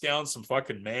 whacks down some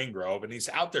fucking mangrove, and he's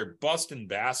out there busting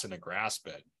bass in a grass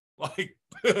bed. Like,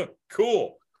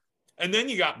 cool. And then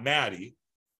you got Maddie.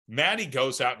 Maddie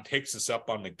goes out and takes us up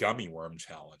on the gummy worm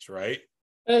challenge, right?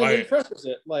 And he crushes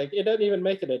it. Like, it doesn't even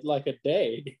make it a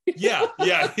day. yeah.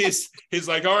 He's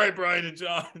like, all right, Brian and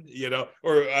John,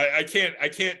 or I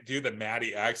can't do the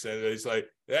Matty accent. He's like,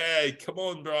 hey, come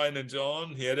on, Brian and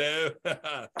John,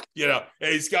 and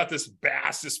he's got this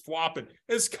bass just flopping.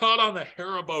 It's caught on the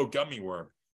Haribo gummy worm.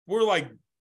 We're like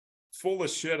full of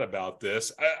shit about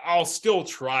this. I'll still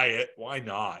try it. Why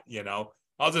not?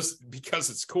 I'll just, because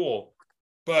it's cool.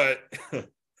 But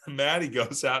Matty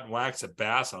goes out and whacks a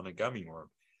bass on a gummy worm.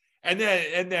 And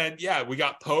then, yeah, we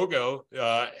got Pogo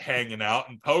hanging out,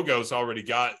 and Pogo's already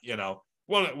got,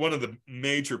 one of the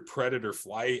major predator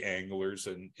fly anglers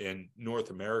in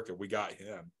North America. We got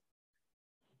him.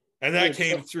 And that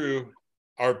came through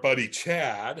our buddy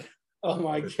Chad. Oh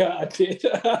my God, dude.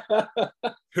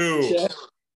 Who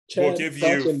will give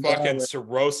you fucking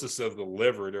cirrhosis of the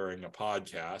liver during a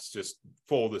podcast, just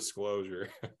full disclosure.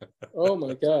 Oh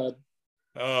my God.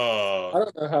 Oh, I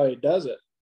don't know how he does it.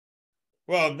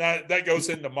 Well, that goes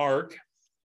into Mark,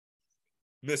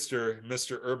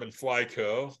 Mr. Urban Fly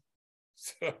Co.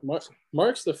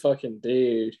 Mark's the fucking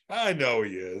dude. I know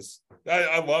he is.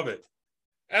 I love it.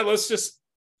 And let's just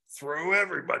throw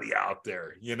everybody out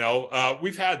there.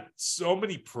 We've had so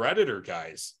many predator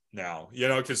guys now,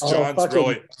 because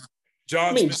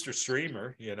John's Mr.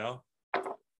 Streamer,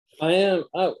 I am.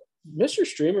 Mr.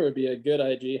 Streamer would be a good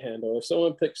IG handle. If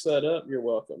someone picks that up, you're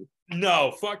welcome.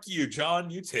 No, fuck you,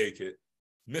 John. You take it.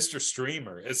 Mr.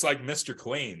 Streamer. It's like Mr.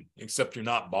 Clean, except you're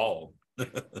not bald.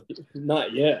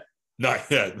 Not yet. Not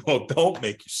yet. Well, don't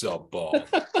make yourself bald.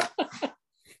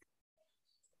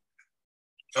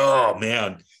 Oh,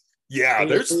 man. Yeah,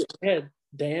 we had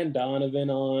Dan Donovan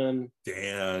on.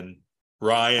 Dan.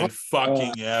 Ryan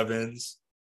fucking Evans.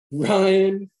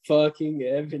 Ryan fucking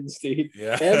Evans, dude.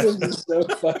 Yeah. Evans is so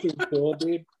fucking cool,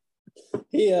 dude.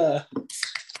 He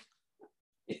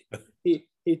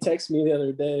texted me the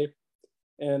other day,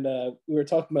 and we were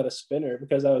talking about a spinner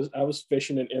because I was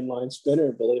fishing an inline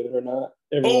spinner, believe it or not.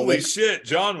 Holy shit,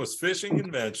 John was fishing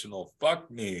conventional. Fuck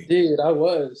me. Dude, I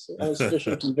was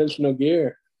fishing conventional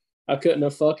gear. I couldn't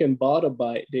have fucking bought a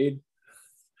bite, dude.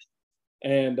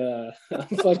 And I'm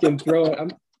fucking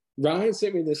throwing. Ryan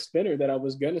sent me this spinner that I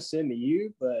was gonna send to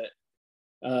you, but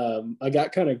I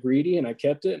got kind of greedy and I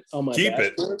kept it on my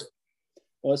dashboard.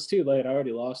 Well, it's too late. I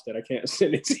already lost it. I can't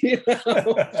send it to you now.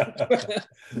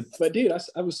 But dude,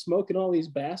 I was smoking all these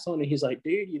bass on it. He's like,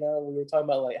 dude, we were talking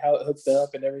about like how it hooked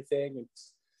up and everything. And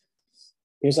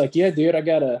he's like, yeah, dude, I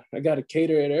gotta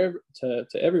cater it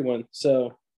to everyone.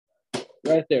 So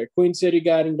right there,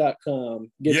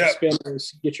 queencityguiding.com. Get your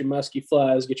spinners, get your musky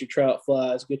flies, get your trout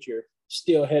flies, get your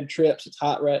steelhead trips. It's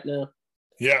hot right now.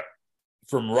 Yeah.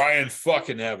 From Ryan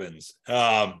fucking Evans.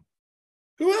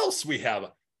 Who else we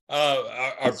have?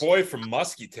 Our boy from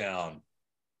Muskie Town.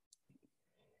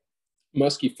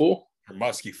 Musky Fool? Or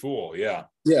Muskie Fool, yeah.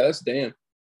 Yeah, that's Dan.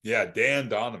 Yeah, Dan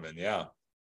Donovan, yeah.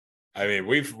 I mean,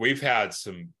 we've had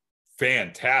some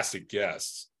fantastic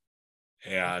guests.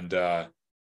 And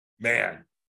man,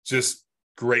 just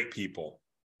great people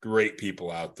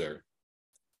out there.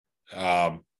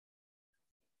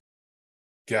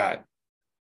 God.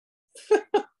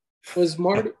 Was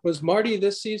Marty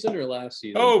this season or last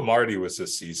season? Oh, Marty was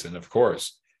this season, of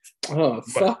course. Oh,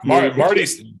 fuck.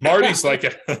 Marty's like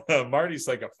a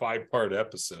 5-part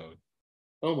episode.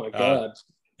 Oh my God.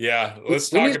 Yeah, let's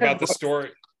talk about the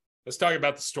story. Let's talk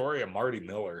about the story of Marty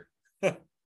Miller.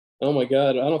 Oh my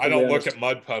God. I don't look at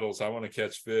mud puddles. I want to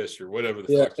catch fish or whatever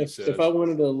the fuck he says. If I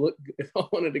wanted to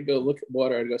go look at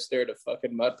water, I'd go stare at a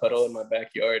fucking mud puddle in my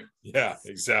backyard. Yeah,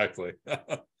 exactly.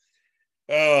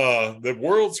 The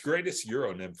world's greatest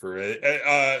Euro nympher.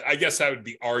 I guess that would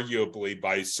be arguably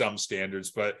by some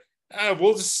standards, but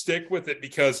we'll just stick with it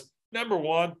because number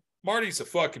one, Marty's a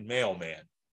fucking mailman.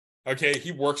 Okay,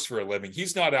 he works for a living.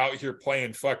 He's not out here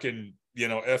playing fucking,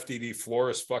 FDD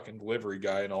florist fucking delivery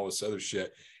guy and all this other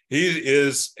shit. He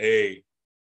is a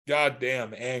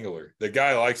goddamn angler. The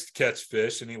guy likes to catch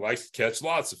fish, and he likes to catch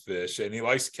lots of fish, and he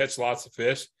likes to catch lots of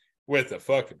fish with a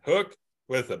fucking hook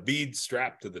with a bead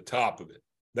strapped to the top of it.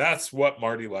 That's what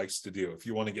Marty likes to do if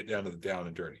you want to get down to the down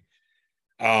and dirty.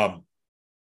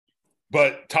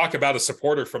 But talk about a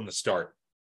supporter from the start.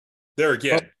 There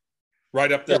again,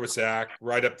 right up there with Zach,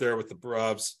 right up there with the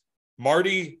Brubs.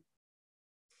 Marty,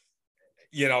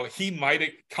 he might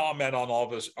comment on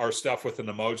all of our stuff with an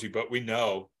emoji, but we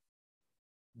know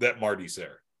that Marty's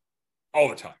there all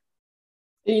the time.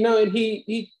 And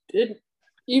he did,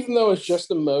 even though it's just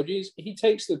emojis, he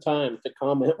takes the time to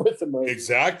comment with emojis.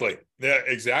 Exactly. Yeah,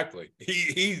 exactly.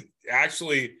 He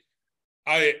actually,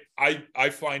 I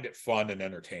find it fun and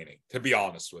entertaining, to be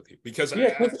honest with you, because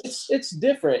it's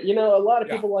different. You know, a lot of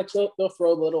Yeah. people like they'll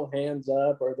throw little hands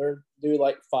up or they'll do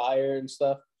like fire and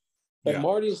stuff. But Yeah.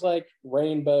 Marty's like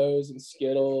rainbows and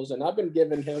Skittles, and I've been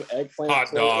giving him eggplants,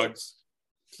 hot dogs,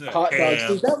 hot dogs.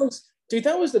 ham. Dude,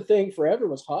 that was the thing forever,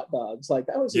 was hot dogs. Like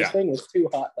that was his Yeah. thing, was 2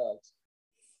 hot dogs.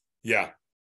 Yeah.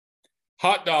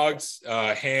 Hot dogs,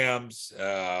 hams,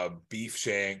 beef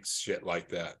shanks, shit like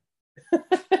that.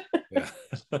 Yeah.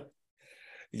 Dude,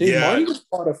 Yeah. Marty just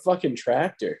bought a fucking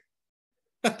tractor.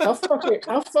 How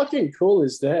fucking cool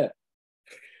is that?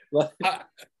 Like,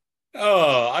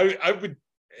 I would,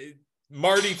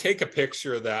 Marty, take a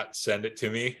picture of that, send it to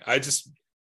me. I just,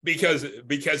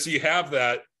 because you have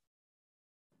that,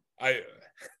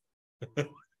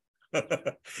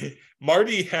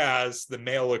 Marty has the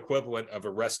male equivalent of a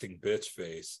resting bitch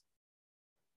face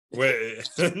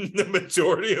with the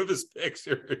majority of his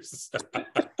pictures.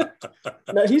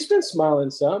 no, he's been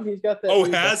smiling some. He's got that. Oh,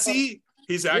 has he?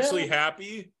 He's actually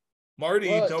happy. Marty,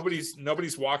 Well,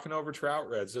 nobody's walking over trout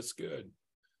reds. That's good.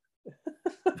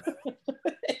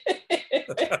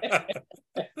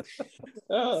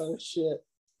 Oh shit.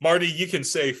 Marty, you can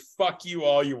say fuck you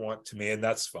all you want to me, and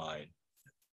that's fine.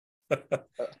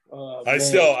 I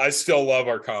still love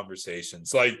our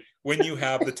conversations. Like when you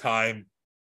have the time,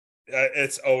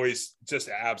 it's always just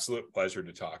an absolute pleasure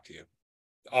to talk to you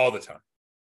all the time.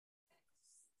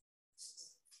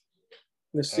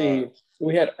 Let's see.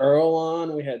 We had Earl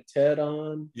on. We had Ted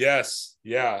on. Yes.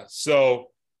 Yeah.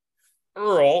 So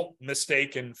Earl,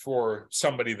 mistaken for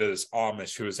somebody that is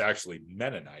Amish who is actually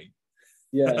Mennonite.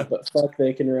 Yeah, but fuck,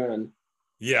 they can run.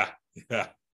 Yeah. Yeah.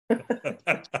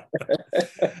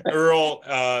 Earl,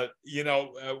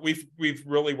 we've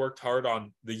really worked hard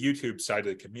on the YouTube side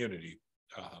of the community,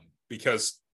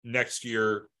 because next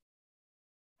year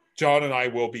Jon and I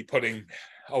will be putting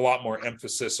a lot more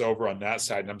emphasis over on that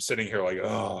side, and I'm sitting here like,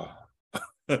 oh.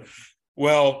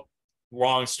 Well,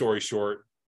 long story short,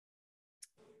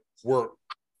 we're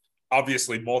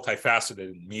obviously multifaceted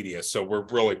in media, so we're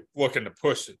really looking to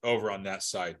push it over on that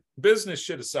side. Business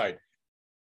shit aside,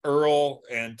 Earl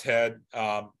and Ted,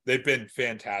 they've been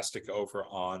fantastic over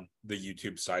on the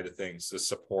YouTube side of things, the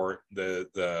support,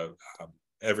 the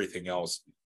everything else.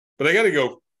 But I got to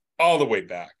go all the way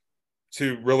back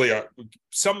to really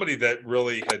somebody that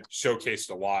really had showcased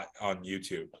a lot on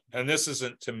YouTube. And this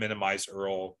isn't to minimize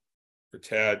Earl or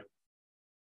Ted,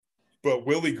 but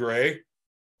Gray.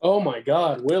 Oh my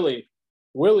God, Willie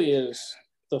is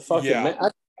the fucking man.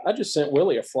 I just sent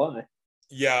Willie a fly.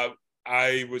 Yeah.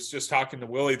 I was just talking to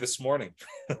Willie this morning.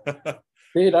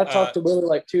 Dude, I talked to Willie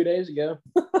like 2 days ago.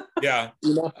 Yeah.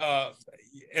 You know?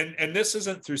 And this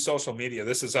isn't through social media.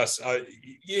 This is us.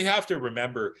 You have to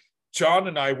remember, Jon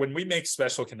and I, when we make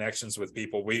special connections with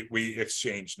people, we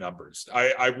exchange numbers.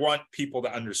 I want people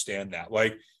to understand that.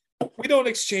 Like, we don't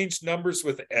exchange numbers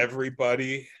with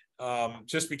everybody,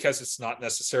 just because it's not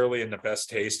necessarily in the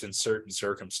best taste in certain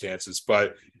circumstances.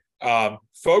 But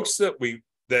folks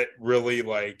that really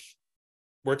like,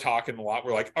 we're talking a lot.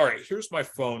 We're like, all right, here's my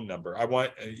phone number. I want,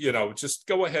 just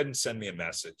go ahead and send me a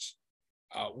message.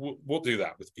 We'll do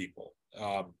that with people.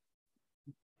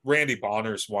 Randy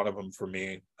Bonner's one of them for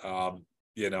me.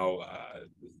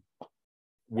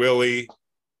 Willie,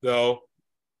 though.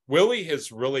 Willie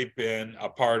has really been a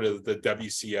part of the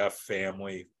WCF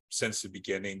family since the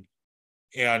beginning.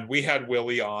 And we had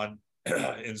Willie on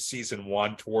in season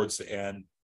 1 towards the end.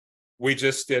 We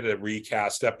just did a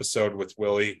recast episode with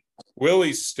Willie.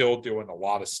 Willie's still doing a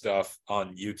lot of stuff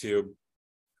on YouTube.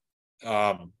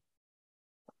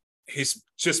 He's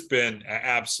just been an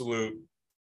absolute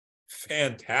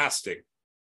fantastic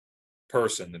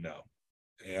person to know.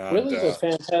 And, Willie's a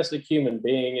fantastic human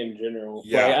being in general.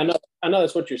 Yeah. Like, I know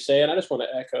that's what you're saying. I just want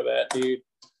to echo that, dude.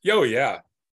 Yo, yeah.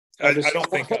 I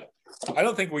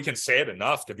don't think we can say it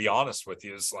enough, to be honest with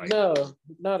you. It's like, no,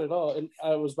 not at all. And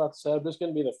I was about to say, I'm just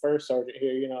going to be the first sergeant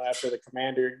here, after the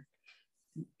commander,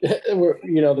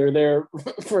 they're there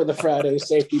for the Friday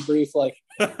safety brief. Like,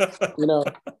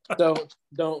 don't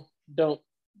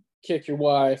kick your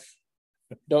wife.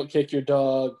 Don't kick your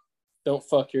dog. Don't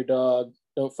fuck your dog.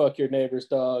 Don't fuck your neighbor's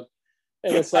dog.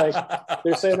 And it's like,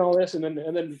 they're saying all this. And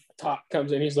then Top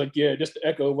comes in. He's like, yeah, just to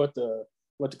echo what the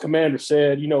commander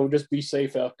said, just be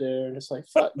safe out there. And it's like,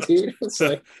 fuck, dude. It's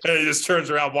like, and he just turns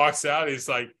around, walks out. He's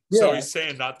like, so he's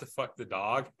saying not to fuck the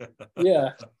dog.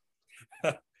 Yeah.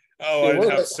 Oh, I'd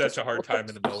have such a hard time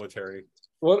in the military.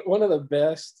 One of the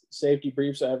best safety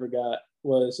briefs I ever got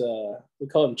was we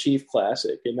call him Chief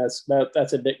Classic, and that's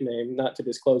a nickname, not to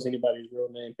disclose anybody's real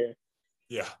name here.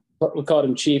 Yeah. But we called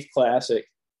him Chief Classic.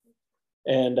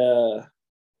 And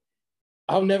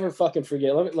I'll never fucking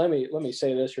forget. Let me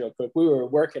say this real quick. We were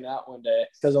working out one day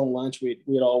because on lunch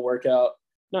we'd all work out.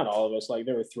 Not all of us, like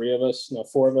there were 3 of us, no,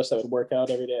 4 of us that would work out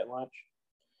every day at lunch.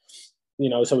 You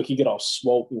know, so we could get all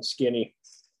swole and skinny.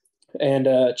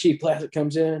 And Chief Plastic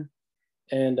comes in,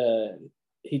 and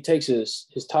he takes his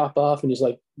top off, and he's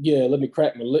like, "Yeah, let me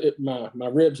crack my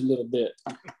ribs a little bit."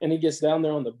 And he gets down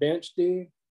there on the bench, dude,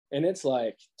 and it's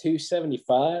like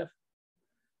 275.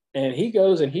 And he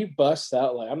goes and he busts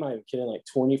out, like, I'm not even kidding, like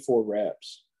 24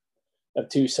 reps of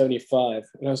 275.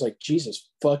 And I was like, Jesus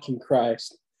fucking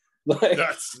Christ. Like,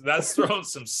 that's throwing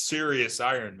some serious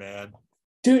iron, man.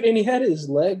 Dude, and he had his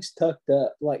legs tucked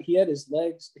up. Like, he had his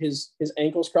legs, his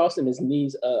ankles crossed and his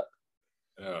knees up.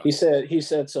 Yeah. He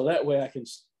said, so that way I can,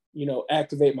 you know,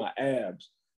 activate my abs.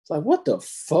 It's like, what the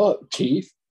fuck,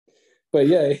 Chief? But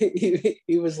yeah,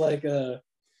 he was like,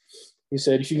 he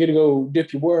said, if you're going to go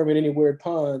dip your worm in any weird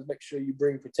ponds, make sure you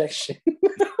bring protection.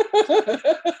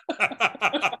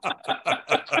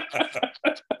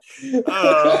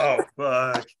 Oh,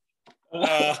 fuck.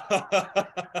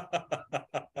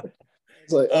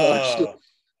 It's like, oh,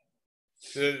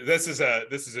 shit. This is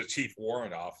a chief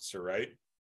warrant officer, right?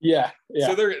 Yeah.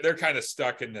 So they're kind of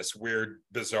stuck in this weird,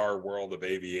 bizarre world of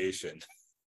aviation.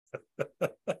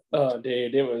 Oh,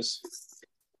 dude, it was...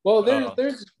 Well,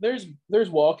 there's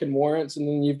walking warrants, and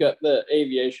then you've got the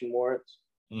aviation warrants.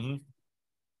 Mm-hmm.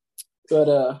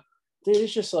 But dude,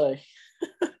 it's just like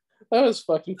that was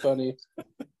fucking funny.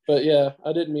 But yeah,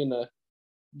 I didn't mean to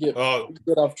get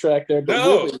off track there. But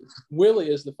no. Willie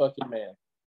is the fucking man.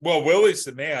 Well, Willie's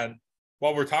the man.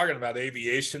 While we're talking about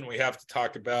aviation, we have to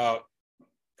talk about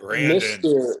Brandon,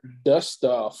 Mr.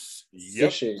 Dustoff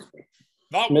Fishing.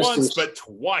 Not once, but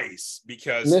twice,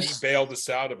 because he bailed us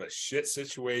out of a shit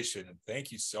situation. And thank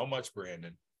you so much,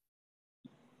 Brandon.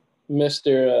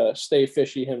 Mr. Stay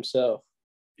Fishy himself.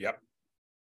 Yep.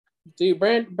 Dude,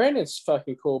 Brandon's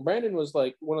fucking cool. Brandon was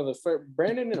like one of the first.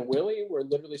 Brandon and Willie were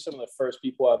literally some of the first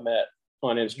people I met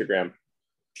on Instagram.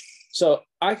 So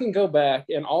I can go back,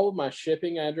 and all of my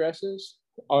shipping addresses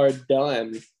are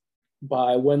done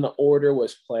by when the order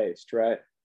was placed, right?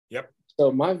 Yep. So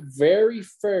my very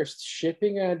first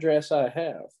shipping address I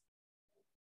have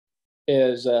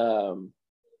is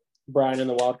Brian in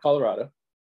the Wild, Colorado.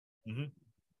 Mm-hmm.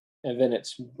 And then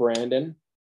it's Brandon.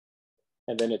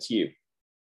 And then it's you.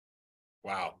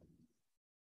 Wow.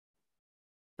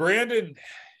 Brian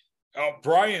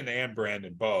and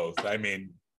Brandon both. I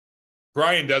mean,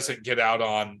 Brian doesn't get out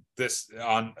on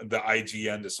the IG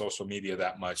end of social media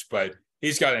that much, but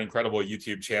he's got an incredible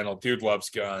YouTube channel. Dude loves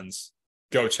guns.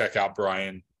 Go check out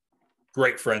Brian.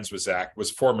 Great friends with Zach.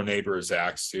 Was former neighbor of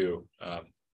Zach's too.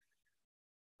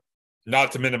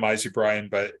 Not to minimize you, Brian,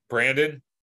 but Brandon.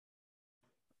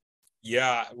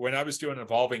 Yeah, when I was doing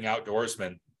Evolving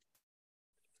Outdoorsman,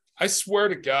 I swear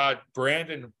to God,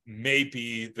 Brandon may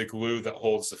be the glue that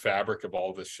holds the fabric of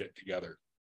all this shit together.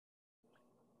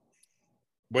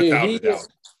 Without a doubt.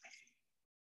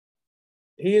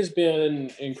 He has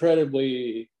been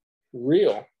incredibly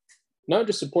real. Not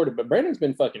just supportive, but Brandon's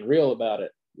been fucking real about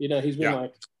it. You know, he's been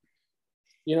like,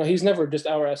 you know, he's never just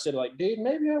outright said like, dude,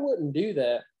 maybe I wouldn't do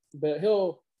that. But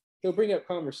he'll bring up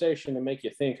conversation and make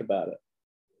you think about it.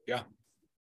 Yeah.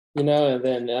 You know, and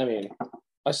then, I mean,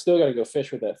 I still got to go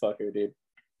fish with that fucker, dude.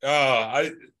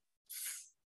 I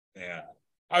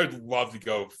would love to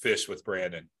go fish with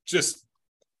Brandon. Just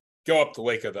go up the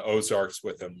Lake of the Ozarks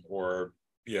with him, or,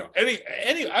 you know, any,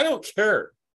 I don't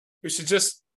care. We should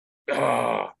just,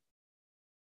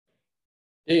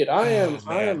 Dude, I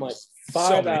am like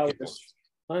 5 hours. People.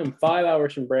 I am 5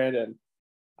 hours from Brandon.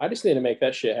 I just need to make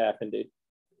that shit happen, dude.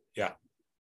 Yeah.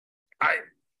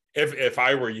 If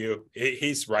I were you,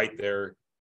 he's right there.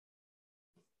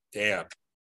 Damn.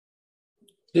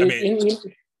 Dude, I mean,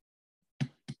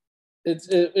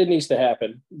 it needs to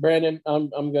happen. Brandon,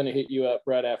 I'm gonna hit you up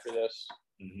right after this.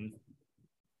 Mm-hmm.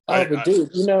 But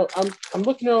dude, you know, I'm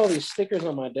looking at all these stickers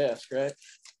on my desk, right?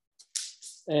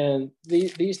 And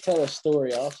these tell a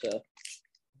story also,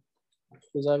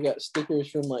 because I've got stickers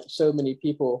from like so many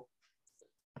people.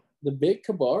 The Big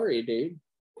Kabari, dude.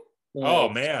 Oh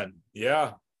man,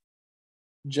 yeah.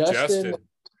 Justin,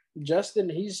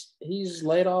 he's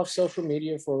laid off social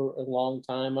media for a long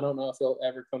time. I don't know if he'll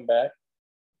ever come back,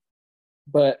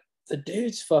 but the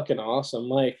dude's fucking awesome.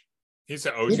 Like, he's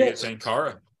the OG at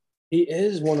Tenkara. He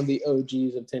is one of the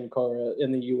OGs of Tenkara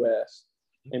in the U.S.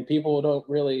 And people don't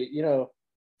really, you know,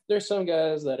 there's some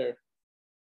guys that'll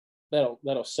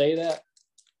say that,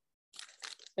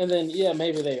 and then yeah,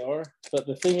 maybe they are. But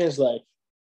the thing is, like,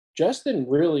 Justin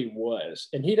really was,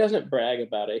 and he doesn't brag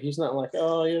about it. He's not like,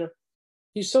 oh, you know,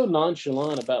 he's so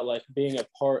nonchalant about like being a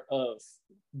part of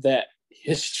that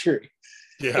history.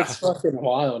 Yeah. It's fucking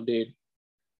wild, dude.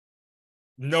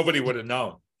 Nobody would have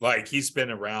known. Like, he's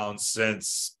been around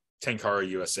since Tenkara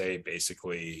USA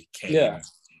basically came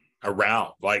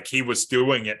around. Like, he was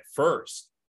doing it first.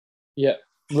 Yeah.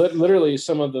 Literally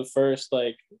some of the first,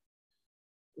 like,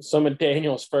 some of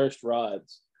Daniel's first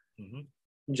rods.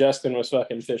 Mm-hmm. Justin was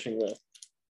fucking fishing with.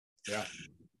 Yeah.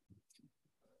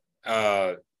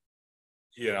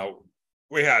 You know,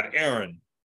 we had Aaron,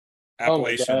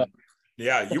 Appalachian. Oh,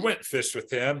 yeah, you went and fished with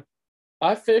him.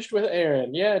 I fished with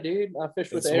Aaron. Yeah, dude. I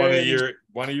fished with Aaron.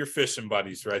 One of your fishing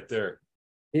buddies right there.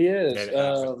 He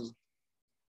is.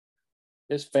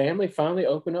 His family finally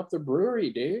opened up the brewery,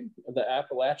 dude. The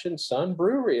Appalachian Sun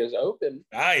Brewery is open.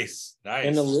 Nice.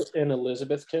 In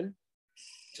Elizabethton,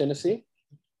 Tennessee.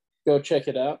 Go check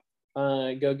it out.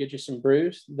 Go get you some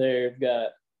brews. They've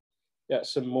got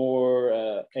some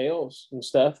more ales and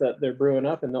stuff that they're brewing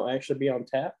up, and they'll actually be on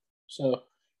tap. So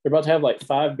they're about to have like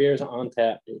 5 beers on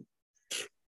tap, dude.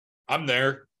 I'm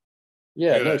there.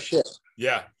 Yeah, no shit.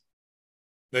 Yeah.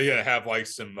 They're gonna have like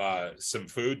some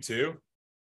food too.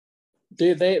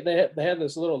 Dude, they had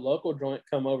this little local joint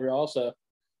come over also.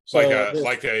 So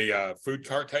like a food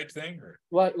cart type thing, or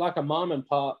like a mom and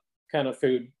pop kind of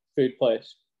food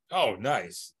place. Oh,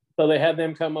 nice. So they had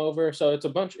them come over. So it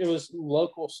was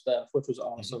local stuff, which was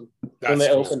awesome. That's when they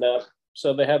cool. opened up.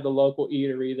 So they had the local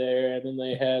eatery there, and then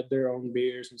they had their own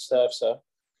beers and stuff. So,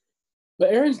 but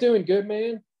Aaron's doing good,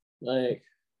 man. Like,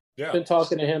 been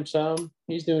talking to him some.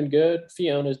 He's doing good.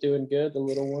 Fiona's doing good, the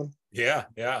little one. Yeah.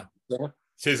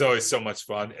 She's always so much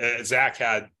fun. Zach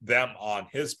had them on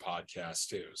his podcast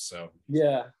too. So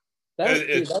yeah,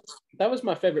 that was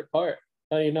my favorite part.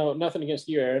 You know, nothing against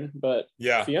you, Aaron, but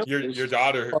yeah, your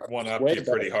daughter went up you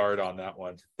pretty hard on that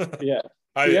one. Yeah,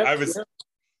 I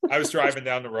was driving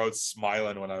down the road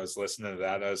smiling when I was listening to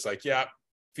that. I was like, yeah,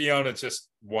 Fiona just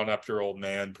one up your old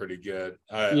man pretty good.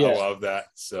 I love that.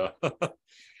 So,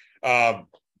 of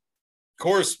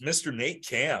course, Mr. Nate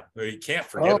Camp. You can't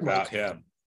forget about him.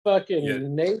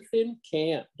 Fucking Nathan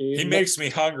Camp, dude. He makes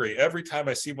me hungry every time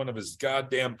I see one of his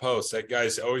goddamn posts. That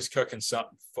guy's always cooking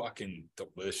something fucking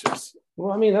delicious.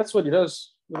 Well, I mean, that's what he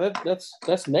does.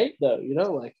 That's Nate, though. You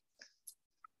know, like.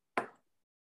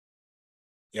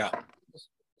 Yeah.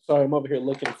 Sorry, I'm over here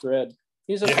licking thread.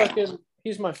 He's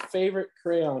he's my favorite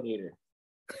crayon eater.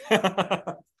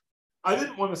 I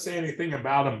didn't want to say anything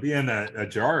about him being a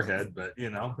jarhead, but you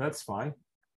know, that's fine.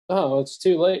 Oh, it's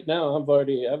too late now.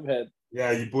 I've had.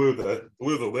 Yeah, you blew the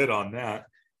lid on that.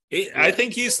 I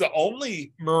think he's the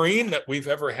only Marine that we've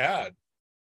ever had.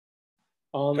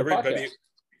 On the podcast.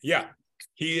 Yeah,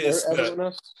 he is. Everyone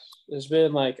else has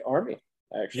been like Army,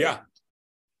 actually. Yeah,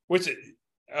 which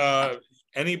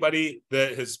anybody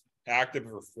that is active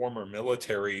or former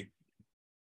military,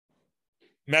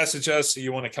 message us.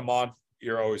 You want to come on?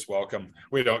 You're always welcome.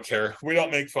 We don't care. We don't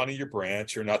make fun of your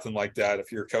branch or nothing like that.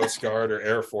 If you're Coast Guard or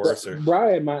Air Force or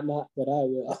Brian might not, but I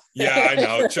will. Yeah, I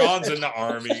know. John's in the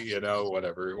Army, you know,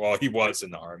 whatever. Well, he was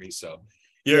in the Army, so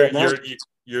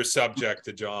you're subject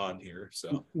to John here.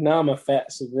 So now I'm a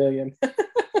fat civilian.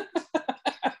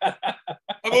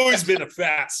 I've always been a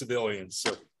fat civilian,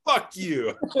 so fuck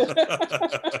you.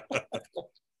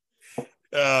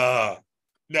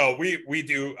 No, we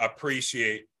do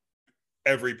appreciate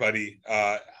everybody,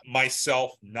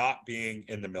 myself not being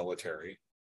in the military.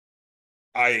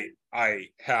 I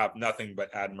have nothing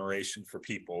but admiration for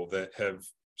people that have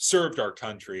served our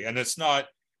country, and it's not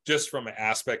just from an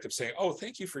aspect of saying, oh,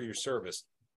 thank you for your service,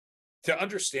 to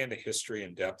understand the history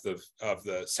and depth of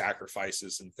the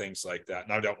sacrifices and things like that.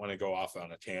 And I don't want to go off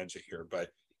on a tangent here, but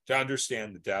to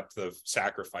understand the depth of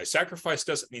sacrifice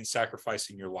doesn't mean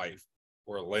sacrificing your life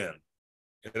or a limb.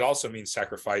 It also means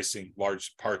sacrificing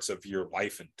large parts of your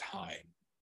life and time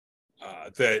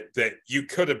that you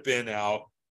could have been out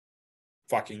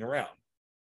fucking around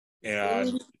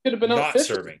and not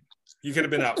serving. You could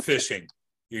have been out fishing.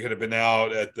 You could have been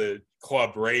out at the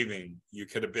club raving. You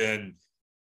could have been,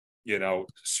 you know,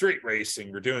 street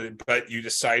racing or doing it. But you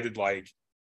decided, like,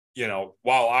 you know,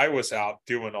 while I was out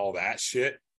doing all that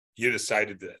shit, you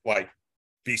decided to, like,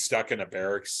 be stuck in a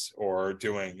barracks or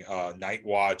doing night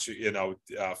watch, you know,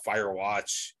 fire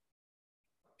watch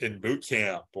in boot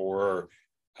camp or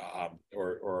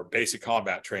basic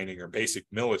combat training or basic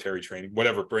military training,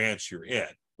 whatever branch you're in,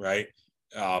 right?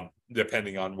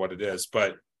 Depending on what it is,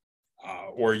 but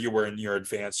or you were in your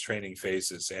advanced training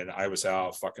phases and I was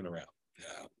out fucking around.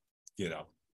 You know,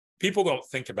 people don't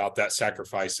think about that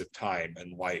sacrifice of time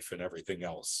and life and everything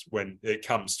else when it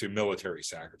comes to military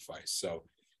sacrifice. So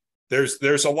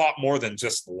there's a lot more than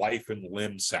just life and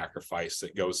limb sacrifice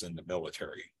that goes in the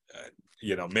military.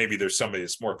 maybe there's somebody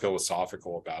that's more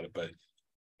philosophical about it, but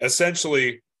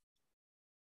essentially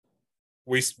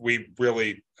we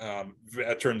really,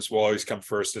 veterans will always come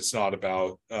first. It's not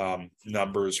about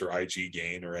numbers or IG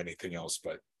gain or anything else,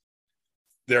 but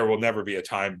there will never be a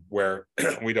time where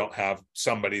we don't have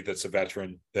somebody that's a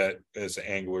veteran that is an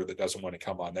angler that doesn't want to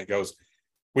come on. That goes,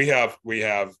 we have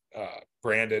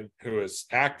Brandon, who is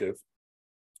active,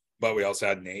 but we also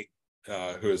had Nate,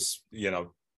 who has,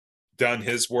 done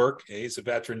his work. He's a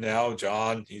veteran now.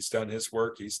 Jon, he's done his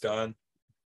work. He's done.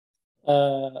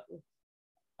 I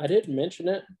didn't mention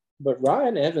it, but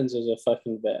Ryan Evans is a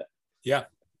fucking vet. Yeah.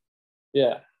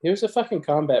 Yeah. He was a fucking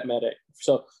combat medic.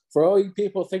 So for all you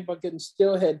people think about getting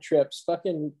steelhead trips,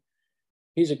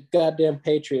 he's a goddamn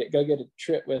patriot. Go get a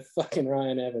trip with fucking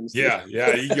Ryan Evans. Yeah.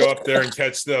 Yeah. You go up there and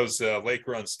catch those lake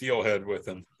run steelhead with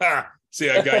him. Ha! See,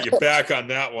 I got you back on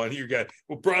that one. You got,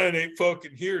 well, Brian ain't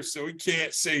fucking here, so he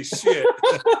can't say shit.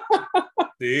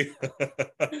 See?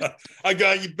 I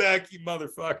got you back, you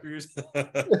motherfuckers.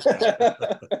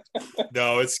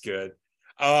 No, it's good.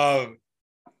 Oh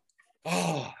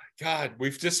God,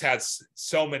 we've just had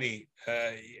so many.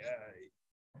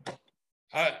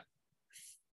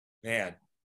 Man,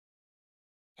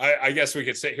 I guess we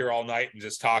could sit here all night and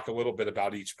just talk a little bit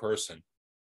about each person.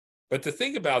 But the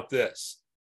thing about this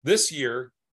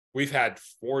year, we've had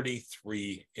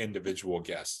 43 individual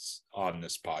guests on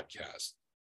this podcast.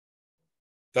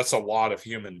 That's a lot of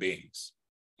human beings.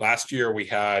 Last year we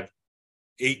had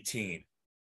 16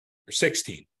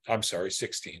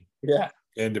 yeah,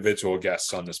 individual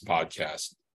guests on this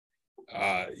podcast.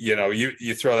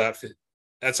 You throw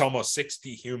that's almost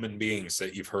 60 human beings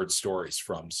that you've heard stories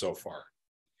from so far.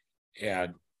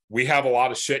 And we have a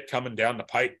lot of shit coming down the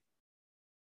pipe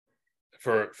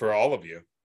for all of you.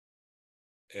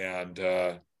 And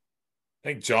I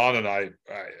think Jon and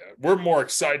we're more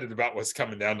excited about what's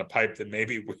coming down the pipe than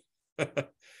maybe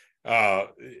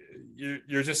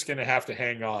you're just going to have to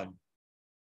hang on,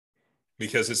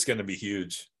 because it's going to be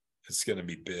huge. It's going to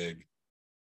be big.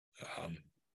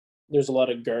 There's a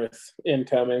lot of girth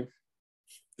incoming.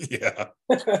 Yeah.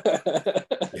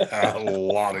 Yeah, a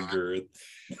lot of girth.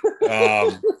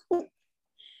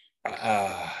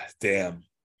 Damn.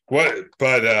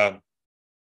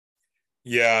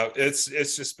 Yeah,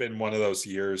 it's just been one of those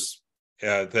years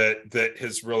that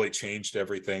has really changed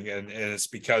everything, and it's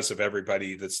because of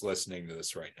everybody that's listening to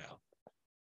this right now.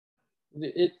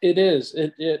 It is.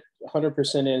 It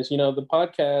 100% is. The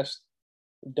podcast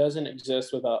doesn't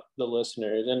exist without the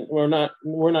listeners, and we're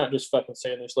not just fucking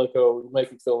saying this like, oh, we make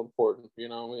them feel important.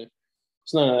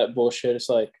 It's none of that bullshit. It's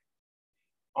like,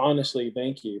 honestly,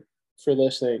 thank you for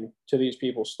listening to these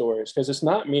people's stories, because it's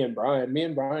not me and Brian. Me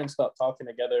and Brian stopped talking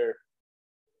together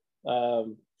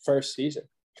first season.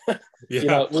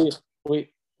 Yeah.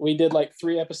 We did like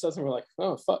 3 episodes and we're like,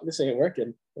 oh fuck, this ain't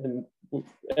working, and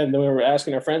then we were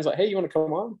asking our friends like, hey, you want to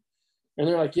come on? And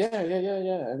they're like, yeah.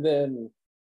 And then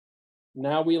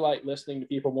now we like listening to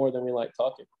people more than we like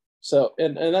talking. So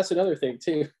and that's another thing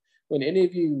too. When any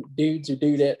of you dudes or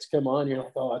dudettes come on, you're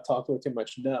like, oh, I talk way too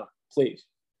much. No, please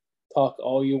talk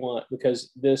all you want,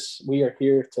 because we are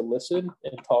here to listen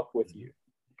and talk with you.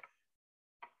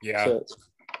 Yeah. So,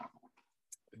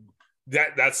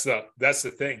 that's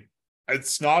the thing.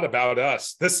 It's not about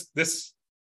us. This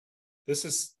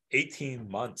is 18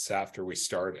 months after we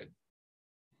started,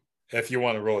 if you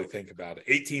want to really think about it.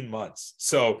 18 months.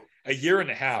 So a year and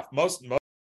a half, most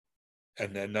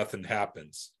and then nothing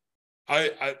happens.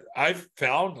 I've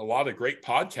found a lot of great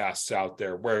podcasts out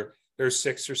there where there's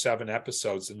 6 or 7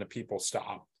 episodes and the people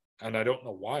stop, and I don't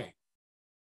know why.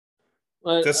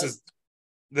 This is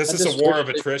a war of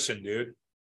attrition, dude.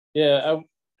 Yeah,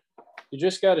 you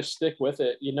just got to stick with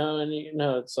it, and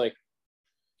it's like,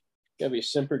 you got to be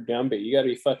Semper Gumby. You got to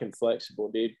be fucking flexible,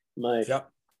 dude. Like, yep.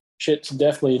 Shit's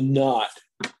definitely not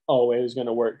always going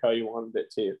to work how you wanted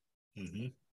it to. Mm-hmm.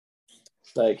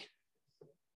 Like,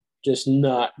 just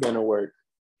not going to work.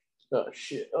 Oh,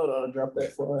 shit. Hold on, I dropped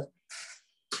that fly.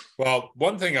 Well,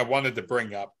 one thing I wanted to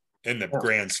bring up in the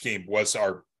grand scheme was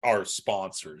our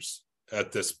sponsors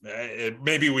at this.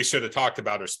 Maybe we should have talked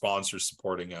about our sponsors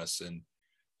supporting us and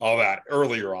all that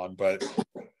earlier on, but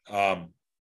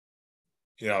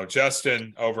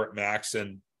Justin over at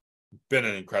Maxon, been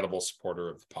an incredible supporter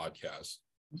of the podcast.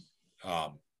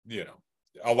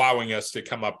 Allowing us to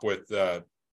come up with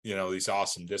these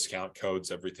awesome discount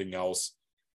codes, everything else,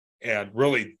 and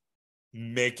really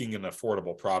making an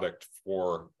affordable product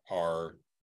for our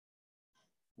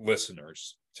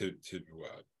listeners to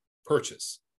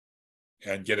purchase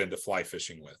and get into fly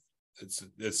fishing with.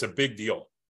 It's a big deal.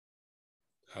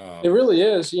 It really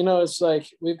is. It's like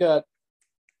we've got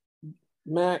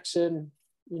Max and,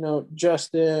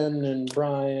 Justin and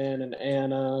Brian and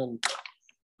Anna and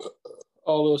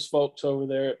all those folks over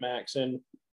there at Max, and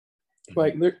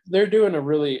like they're doing a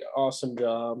really awesome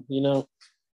job,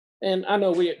 And I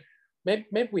know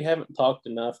maybe we haven't talked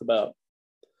enough about.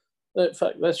 In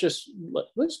fact, let's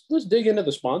dig into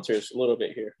the sponsors a little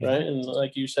bit here, right? And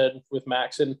like you said with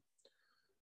Maxon,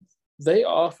 they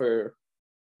offer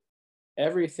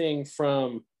everything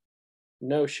from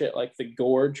no shit like the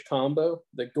Gorge combo.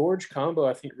 The Gorge combo,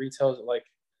 I think, retails at like,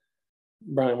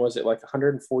 Brian, was it like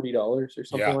 $140 or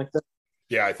something like that?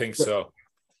 Yeah, I think so.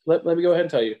 Let me go ahead and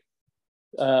tell you.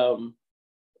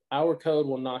 Our code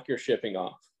will knock your shipping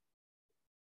off.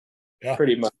 Yeah.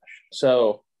 Pretty much.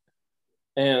 So,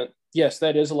 and yes,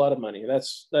 that is a lot of money.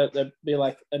 That'd be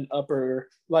like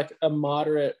a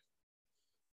moderate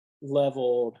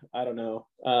leveled, I don't know,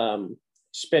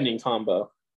 spending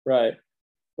combo, right?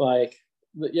 Like,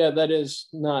 yeah, that is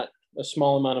not a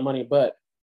small amount of money, but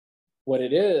what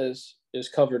it is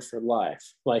covered for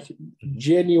life, like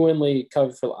genuinely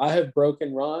covered for life. I have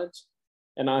broken rods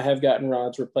and I have gotten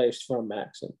rods replaced from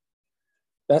Maxon.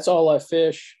 That's all I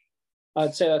fish.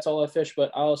 I'd say that's all I fish,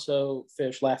 but I also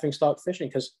fish Laughing Stock Fishing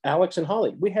because Alex and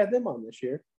Holly, we had them on this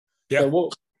year. Yeah.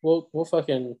 So we'll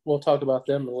talk about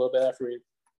them a little bit after we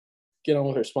get on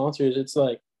with our sponsors. It's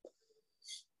like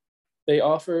they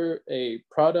offer a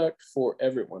product for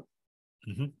everyone.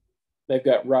 They've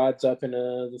got rods up in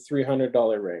the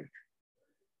 $300 range,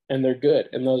 and they're good.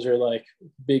 And those are like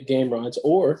big game rods,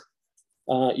 or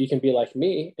you can be like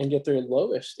me and get their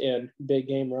lowest end big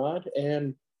game rod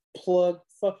and plug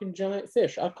fucking giant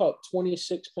fish. I caught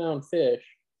 26-pound fish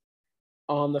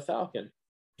on the Falcon.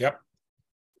 Yep.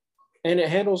 And it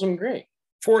handles them great.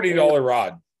 $40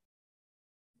 rod.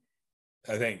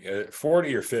 I think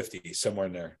 40 or 50, somewhere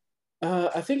in there.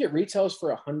 I think it retails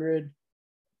for $100.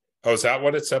 Oh, is that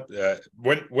what it's up?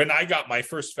 When I got my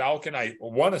first Falcon, I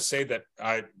want to say that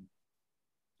it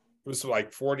was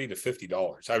like $40 to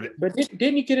 $50. But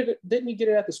didn't you get it? Didn't you get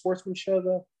it at the Sportsman Show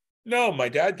though? No, my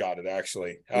dad got it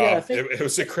actually. Yeah, it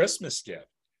was a Christmas gift.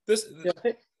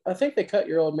 I think they cut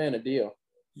your old man a deal.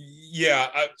 Yeah.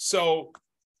 So,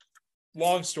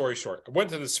 long story short, I went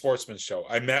to the Sportsman Show.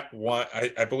 I met one.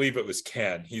 I believe it was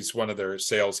Ken. He's one of their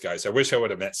sales guys. I wish I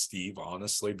would have met Steve,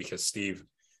 honestly, because Steve,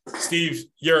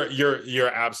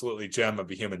 you're absolutely gem of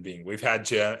a human being. We've had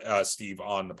Steve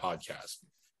on the podcast.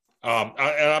 And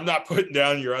I'm not putting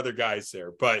down your other guys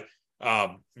there, but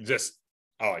I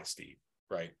like Steve,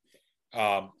 right?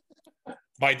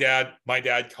 My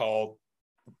dad called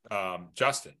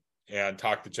Justin and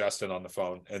talked to Justin on the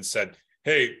phone and said,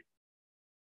 "Hey,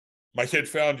 my kid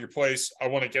found your place. I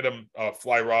want to get him a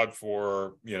fly rod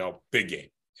for, big game."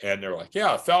 And they're like,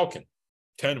 "Yeah, Falcon,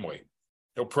 10 weight,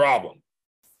 no problem."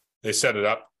 They set it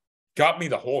up, got me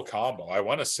the whole combo. I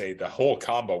want to say the whole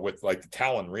combo with like the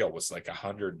Talon reel was like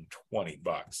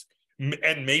 $120.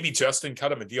 And maybe Justin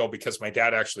cut him a deal because my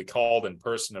dad actually called in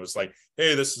person. It was like,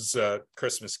 "Hey, this is a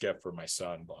Christmas gift for my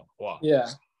son, blah, blah, blah." Yeah.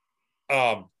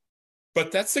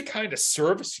 But that's the kind of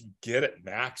service you get at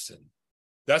Maxon.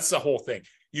 That's the whole thing.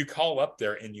 You call up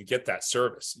there and you get that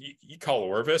service. You call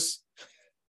Orvis,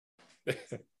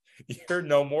 you're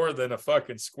no more than a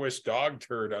fucking squished dog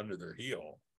turd under their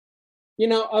heel.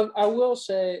 I will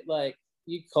say, like,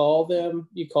 you call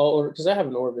because I have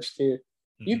an Orvis too.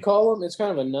 You call them, it's kind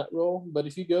of a nut roll, but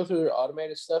if you go through their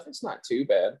automated stuff, it's not too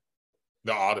bad.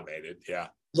 The automated, yeah.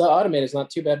 The automated is not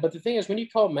too bad. But the thing is, when you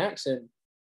call Maxon,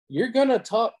 you're going to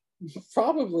talk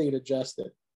probably to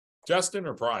Justin. Justin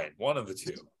or Brian, one of the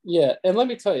two. Yeah, and let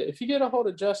me tell you, if you get a hold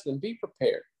of Justin, be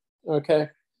prepared, okay?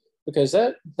 Because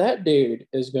that dude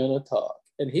is going to talk,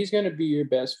 and he's going to be your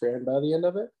best friend by the end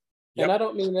of it. Yep. And I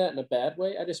don't mean that in a bad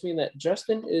way. I just mean that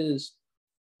Justin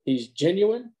he's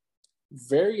genuine,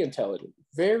 very intelligent,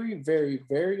 very, very,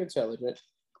 very intelligent.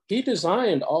 He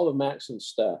designed all of Maxon's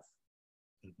stuff.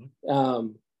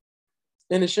 And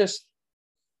it's just,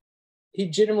 he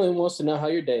genuinely wants to know how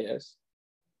your day is.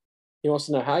 He wants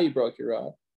to know how you broke your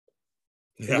rod.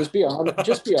 Yeah. Just be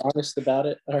honest about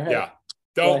it. All right. Yeah.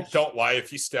 Don't lie.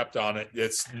 If you stepped on it,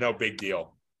 it's no big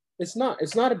deal. It's not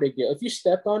a big deal. If you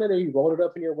stepped on it or you rolled it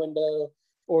up in your window,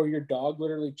 or your dog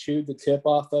literally chewed the tip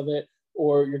off of it,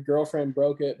 or your girlfriend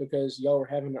broke it because y'all were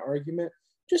having an argument,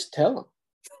 just tell them.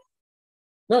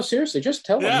 No, seriously, just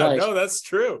tell them. Yeah, no, that's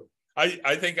true.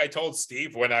 I think I told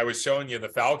Steve when I was showing you the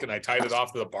Falcon, I tied it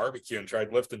off to the barbecue and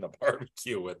tried lifting the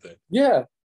barbecue with it. Yeah.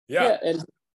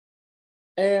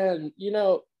 And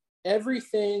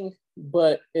everything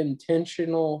but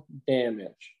intentional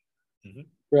damage.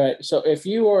 Right. So if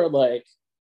you are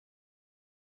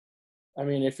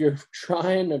if you're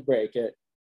trying to break it,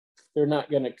 they're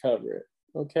not going to cover it.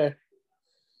 Okay.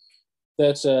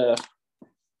 That's but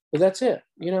that's it.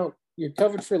 You know, you're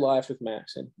covered for life with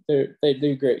Maxon. They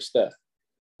do great stuff.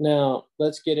 Now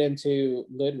let's get into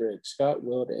lid rig. Scott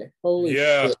Wilde. Holy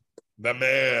shit. The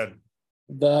man.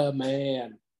 The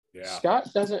man. Yeah.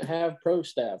 Scott doesn't have pro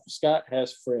staff. Scott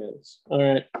has friends. All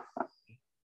right.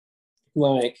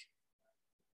 Like,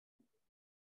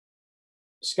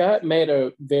 Scott made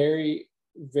a very,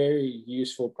 very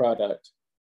useful product.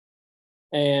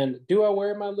 And do I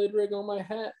wear my lid rig on my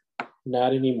hat?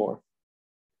 Not anymore.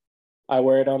 I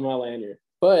wear it on my lanyard.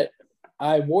 But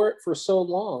I wore it for so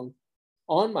long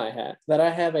on my hat that I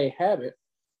have a habit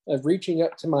of reaching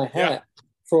up to my hat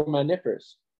for my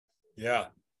nippers. Yeah.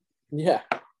 Yeah.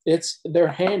 They're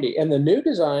handy. And the new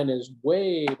design is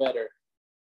way better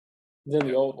than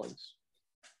the old ones.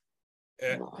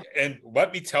 And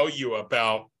let me tell you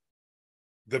about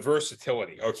the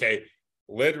versatility. Okay.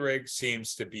 Lid rig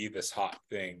seems to be this hot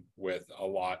thing with a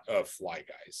lot of fly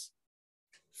guys.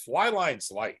 Fly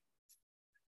line's light.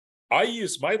 I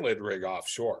use my lid rig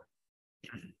offshore.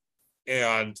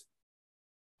 And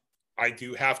I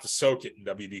do have to soak it in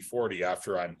WD-40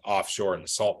 after I'm offshore in the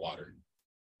salt water.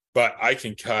 But I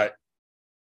can cut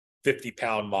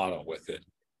 50-pound mono with it.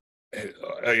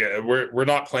 We're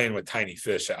not playing with tiny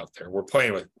fish out there. We're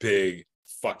playing with big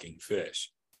fucking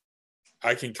fish.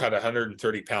 I can cut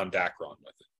 130-pound Dacron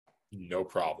with it. No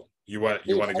problem. You want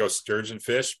to go sturgeon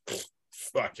fish?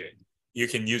 Fuck it. You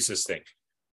can use this thing.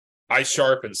 I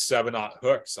sharpen 7/0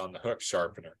 hooks on the hook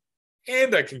sharpener.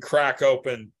 And I can crack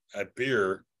open a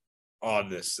beer on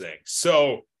this thing.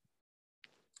 So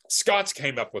Scott's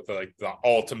came up with like the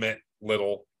ultimate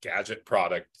little gadget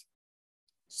product.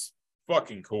 It's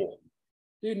fucking cool.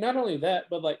 Dude, not only that,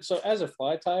 but like, so as a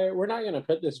fly tire, we're not going to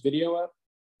put this video up,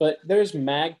 but there's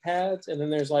mag pads and then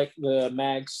there's like the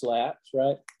mag slaps,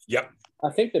 right? Yep. I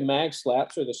think the mag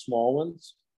slaps are the small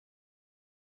ones.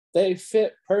 They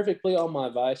fit perfectly on my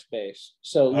vice base.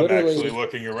 So I'm literally actually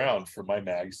looking around for my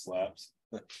mag slaps.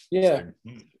 Yeah.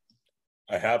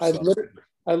 I have some.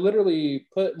 I literally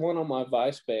put one on my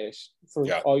vice base for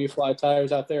all you fly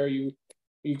tires out there. You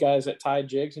guys that tie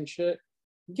jigs and shit,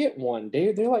 get one,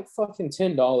 dude. They're like fucking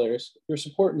 $10. You're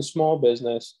supporting small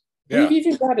business. Yeah. We've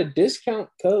even got a discount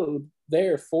code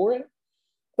there for it,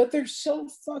 but they're so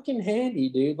fucking handy,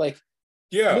 dude. Like,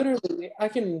 literally, I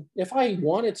can, if I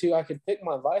wanted to, I could pick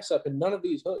my vise up, and none of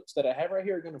these hooks that I have right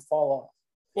here are going to fall off.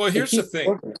 Well, here's the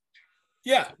thing.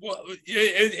 Yeah, well,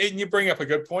 and you bring up a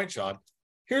good point, John.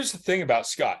 Here's the thing about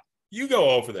Scott. You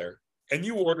go over there and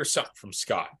you order something from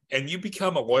Scott and you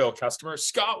become a loyal customer.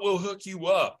 Scott will hook you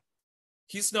up.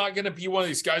 He's not going to be one of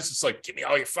these guys that's like, give me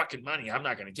all your fucking money. I'm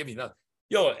not going to give you nothing.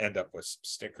 You'll end up with some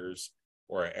stickers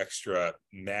or an extra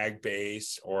mag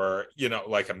base or,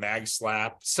 like a mag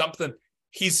slap, something.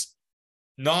 He's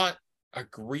not a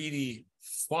greedy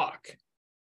fuck.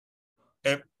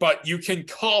 But you can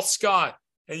call Scott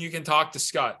and you can talk to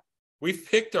Scott. We've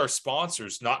picked our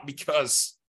sponsors not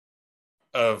because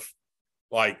of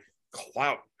like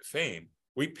clout fame.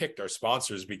 We picked our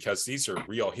sponsors because these are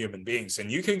real human beings.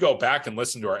 And you can go back and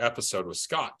listen to our episode with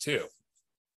Scott too.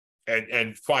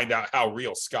 And find out how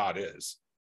real Scott is.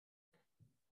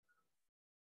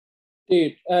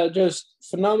 Dude, just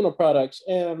phenomenal products.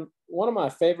 And one of my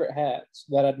favorite hats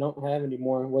that I don't have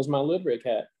anymore was my lid rig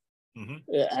hat. Mm-hmm.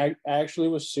 It actually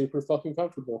was super fucking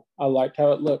comfortable. I liked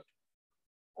how it looked.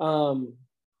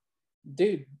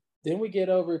 Dude, then we get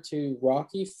over to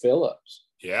Rocky Phillips.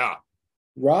 Yeah.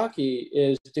 Rocky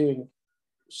is doing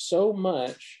so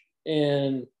much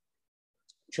in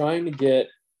trying to get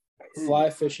fly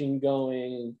fishing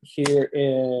going here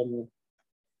in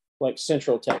like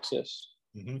Central Texas.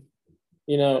 Mm-hmm.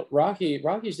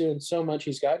 Rocky's doing so much.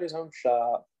 He's got his own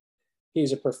shop.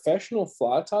 He's a professional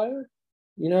fly tire.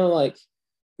 Like,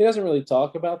 he doesn't really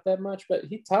talk about that much, but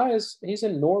he's a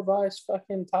Norvise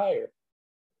fucking tire.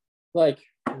 Like,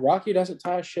 Rocky doesn't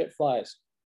tie shit flies.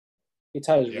 He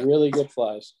ties really good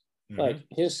flies. Mm-hmm. Like,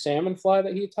 his salmon fly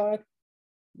that he tied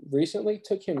recently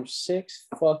took him 6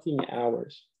 fucking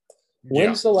hours.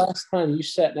 When's the last time you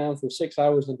sat down for 6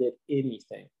 hours and did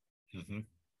anything? Mm-hmm.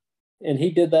 And he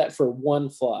did that for one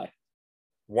fly.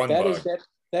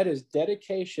 That is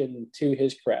dedication to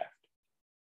his craft.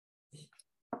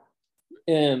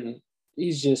 And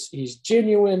he's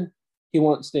genuine. He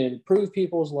wants to improve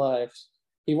people's lives.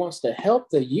 He wants to help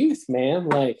the youth, man.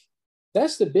 Like,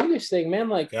 that's the biggest thing, man.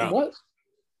 Like,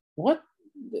 what?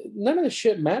 None of this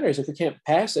shit matters if we can't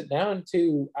pass it down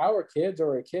to our kids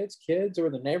or our kids' kids or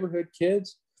the neighborhood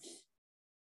kids.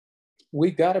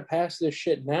 We've got to pass this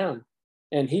shit down.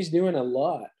 And he's doing a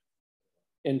lot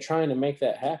in trying to make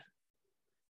that happen.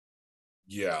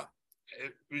 Yeah.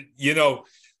 you know,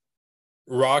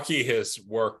 Rocky has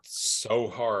worked so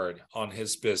hard on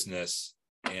his business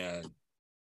and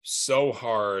so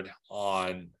hard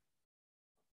on,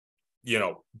 you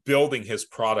know, building his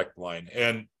product line.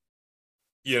 And,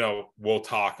 you know, we'll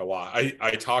talk a lot.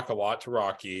 I talk a lot to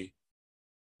Rocky,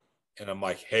 and I'm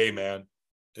like, hey, man,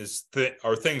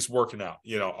 are things working out?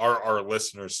 You know, are our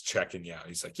listeners checking you out?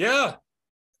 He's like, yeah,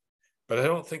 but I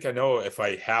don't think I know if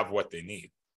I have what they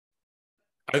need.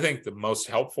 I think the most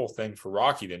helpful thing for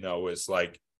Rocky to know is,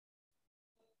 like,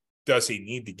 does he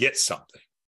need to get something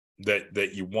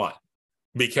that you want?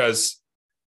 Because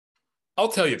I'll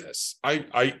tell you this, I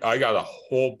got a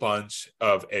whole bunch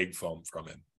of egg foam from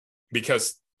him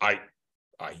because I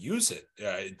use it,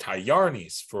 tie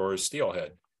yarnies for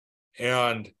steelhead,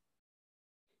 and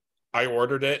I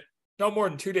ordered it. No more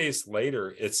than 2 days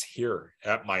later, it's here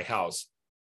at my house.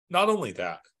 Not only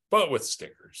that, but with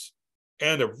stickers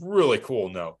and a really cool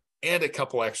note and a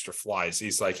couple extra flies.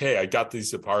 He's like, hey, I got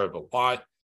these a part of a lot.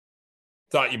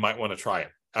 Thought you might want to try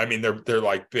it. I mean, they're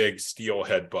like big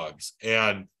steelhead bugs.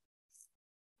 And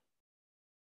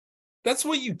that's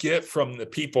what you get from the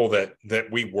people that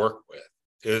we work with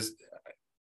is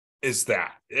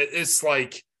that. It's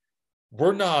like,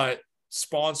 we're not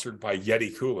sponsored by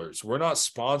Yeti coolers. We're not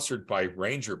sponsored by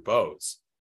Ranger bows.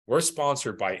 We're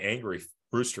sponsored by Angry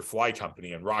Rooster Fly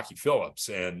Company and Rocky Phillips.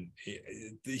 And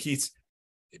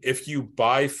if you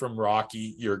buy from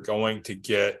Rocky, you're going to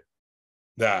get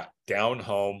that down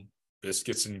home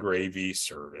biscuits and gravy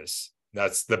service.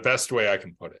 That's the best way I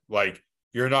can put it. Like,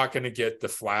 you're not going to get the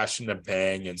flash and the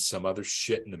bang and some other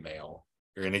shit in the mail.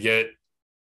 You're going to get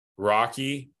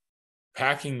Rocky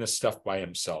packing the stuff by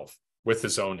himself with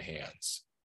his own hands,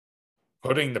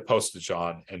 putting the postage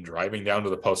on and driving down to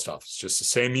the post office, just the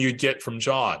same you'd get from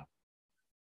Jon.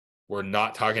 We're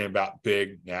not talking about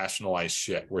big nationalized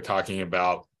shit. We're talking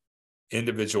about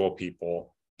individual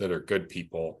people that are good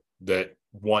people that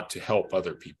want to help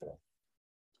other people.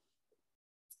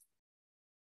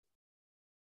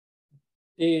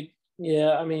 Dude,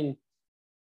 yeah, I mean,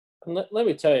 let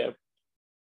me tell you,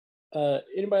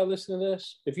 anybody listening to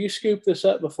this, if you scoop this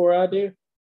up before I do,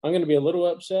 I'm going to be a little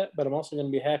upset, but I'm also going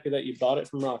to be happy that you bought it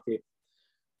from Rocky.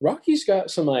 Rocky's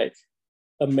got some, like,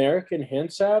 American hen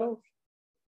saddles.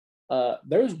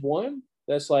 There's one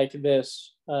that's like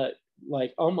this,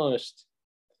 like, almost,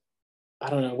 I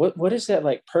don't know, what is that,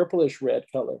 like, purplish red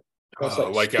color? That's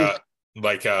like a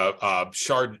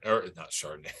Chardonnay, or not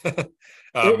Chardonnay,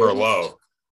 Merlot.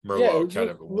 Merlot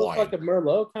kind of wine. Like a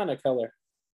Merlot kind of color.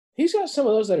 He's got some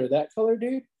of those that are that color,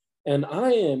 dude. And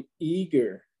I am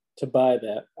eager to buy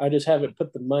that. I just haven't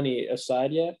put the money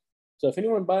aside yet. So if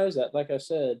anyone buys that, like I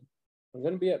said, I'm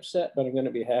going to be upset, but I'm going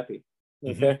to be happy.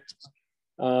 Okay.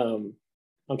 I'm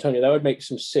telling you, that would make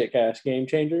some sick ass game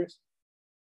changers.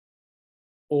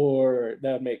 Or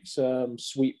that would make some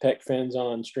sweet pec fins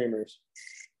on streamers.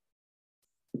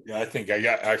 Yeah, I think I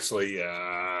got actually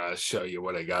show you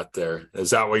what I got there.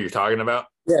 Is that what you're talking about?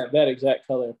 Yeah, that exact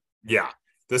color. Yeah,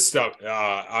 this stuff,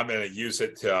 I'm going to use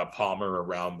it to palmer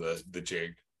around the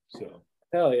jig. So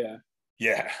hell yeah.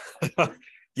 Yeah.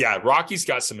 Yeah, Rocky's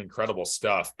got some incredible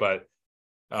stuff, but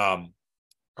our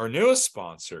newest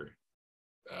sponsor,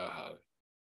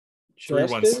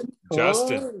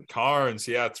 Justin Carnes,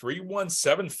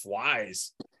 317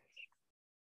 Flies.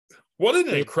 What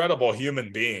an incredible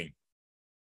human being.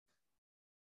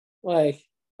 Like,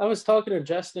 I was talking to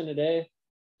Justin today,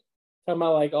 talking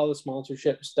about, like, all the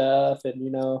sponsorship stuff, and,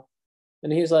 you know,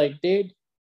 and he's like, dude,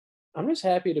 I'm just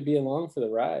happy to be along for the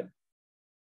ride.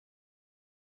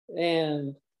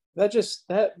 And that just,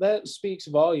 that speaks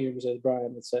volumes, as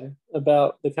Brian would say,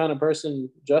 about the kind of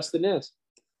person Justin is.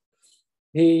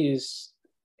 He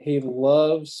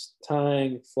loves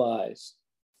tying flies.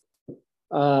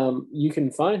 You can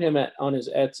find him on his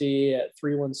Etsy at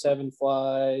 317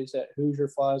 Flies, at Hoosier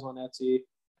Flies on Etsy.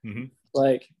 Mm-hmm.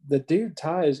 Like, the dude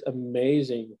ties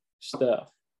amazing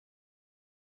stuff.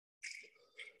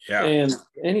 Yeah, and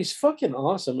he's fucking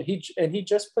awesome. He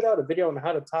just put out a video on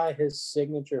how to tie his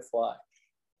signature fly.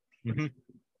 Mm-hmm.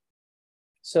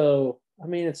 So I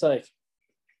mean, it's like,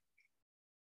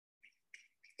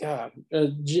 God,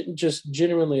 just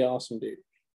genuinely awesome dude.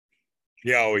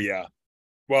 Yeah, oh yeah.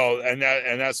 Well, and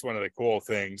that's one of the cool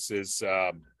things is,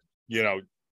 you know,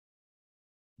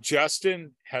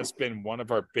 Justin has been one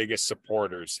of our biggest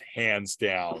supporters, hands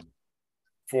down,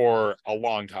 for a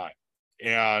long time.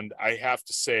 And I have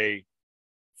to say,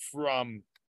 from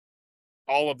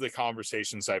all of the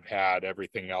conversations I've had,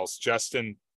 everything else,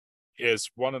 Justin is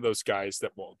one of those guys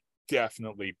that will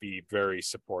definitely be very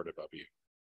supportive of you,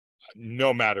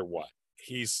 no matter what.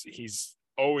 He's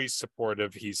always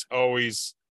supportive. He's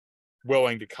always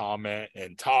willing to comment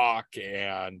and talk.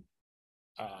 And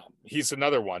he's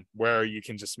another one where you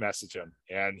can just message him,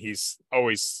 and he's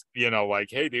always, like,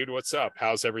 hey dude, what's up?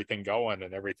 How's everything going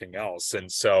and everything else?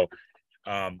 And so,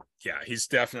 yeah, he's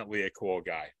definitely a cool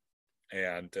guy.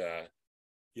 And,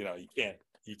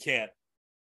 you can't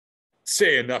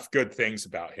say enough good things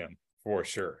about him for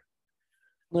sure.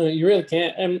 No, you really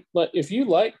can't. But if you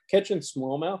like catching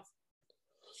smallmouth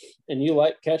and you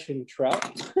like catching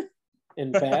trout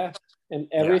and bass and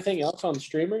everything else on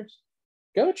streamers,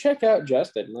 go check out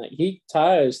Justin. Like, he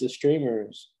ties the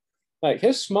streamers. Like,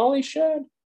 his smallie shed,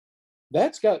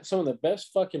 that's got some of the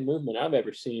best fucking movement I've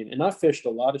ever seen. And I've fished a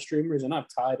lot of streamers and I've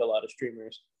tied a lot of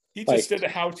streamers. He just did a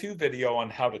how-to video on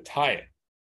how to tie it.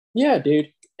 Yeah,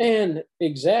 dude. And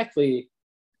exactly.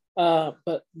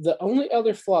 But the only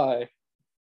other fly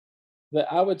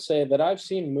that I would say that I've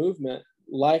seen movement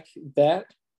like that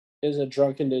is a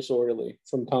drunken disorderly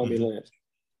from Tommy Lynch.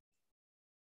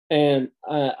 And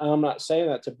I'm not saying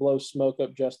that to blow smoke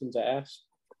up Justin's ass.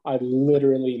 I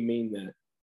literally mean that.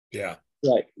 Yeah.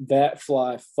 Like, that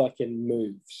fly fucking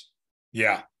moves.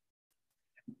 Yeah.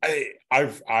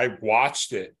 I've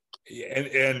watched it,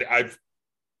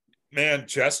 and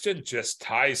Justin just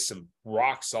ties some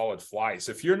rock solid flies.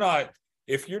 If you're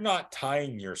not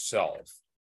tying yourself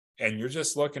and you're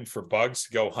just looking for bugs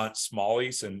to go hunt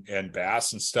smallies and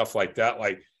bass and stuff like that,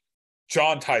 like,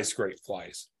 Jon ties great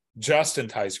flies. Justin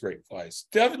ties great flies.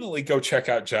 Definitely go check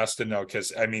out Justin, though,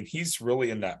 because he's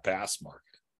really in that bass market.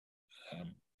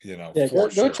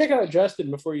 Go check out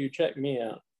Justin before you check me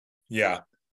out. Yeah,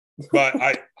 but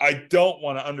I don't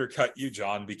want to undercut you,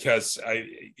 Jon, because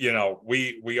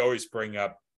we always bring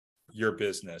up your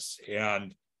business,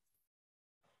 and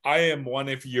I am one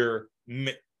of your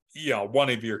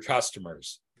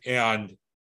customers, and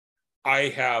I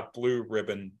have blue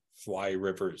ribbon fly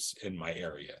rivers in my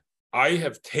area. I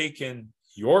have taken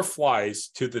your flies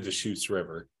to the Deschutes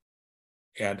River,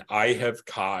 and I have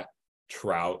caught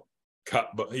trout,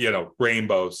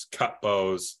 rainbows, cut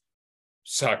bows,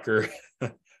 sucker,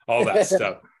 all that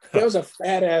stuff. That was a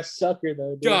fat ass sucker,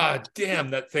 though, dude. God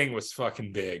damn, that thing was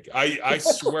fucking big. I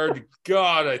swear to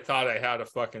God, I thought I had a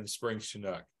fucking spring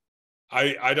Chinook.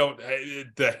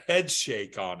 The head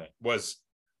shake on it was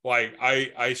like,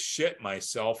 I shit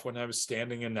myself when I was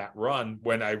standing in that run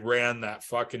when I ran that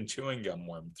fucking chewing gum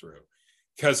worm through,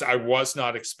 because I was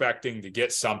not expecting to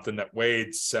get something that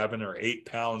weighed 7 or 8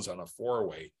 pounds on a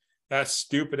 4-weight. That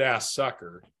stupid ass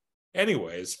sucker.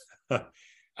 Anyways,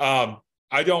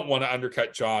 I don't want to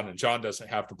undercut Jon, and Jon doesn't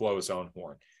have to blow his own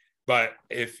horn. But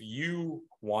if you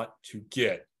want to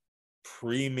get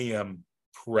premium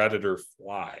predator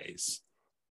flies,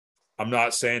 I'm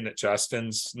not saying that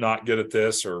Justin's not good at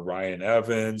this, or Ryan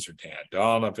Evans or Dan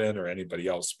Donovan or anybody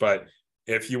else, but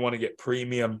if you want to get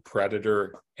premium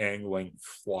predator angling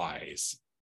flies,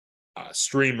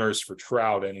 streamers for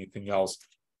trout, anything else,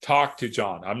 talk to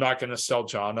Jon. I'm not going to sell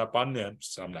Jon up on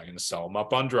nymphs. I'm not going to sell him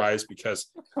up on dries,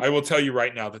 because I will tell you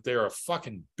right now that they're a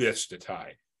fucking bitch to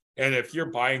tie. And if you're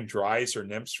buying dries or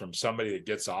nymphs from somebody that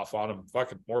gets off on them,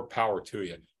 fucking more power to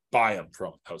you. Buy them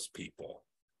from those people.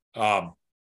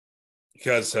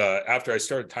 Because after I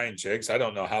started tying jigs, I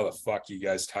don't know how the fuck you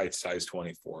guys tied size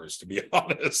 24s, to be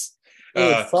honest.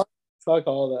 Fuck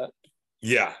all that.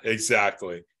 Yeah,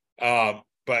 exactly.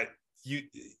 But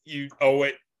you owe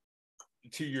it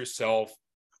to yourself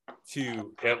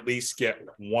to at least get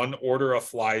one order of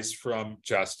flies from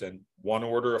Justin, one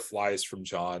order of flies from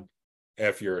Jon.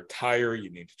 If you're a tyer, you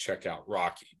need to check out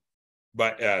Rocky.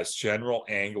 But as general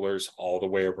anglers all the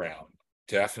way around,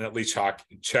 definitely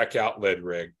check out Lid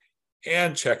Rig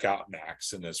and check out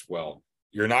Maxon as well.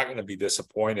 You're not going to be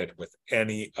disappointed with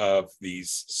any of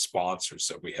these sponsors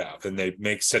that we have. And they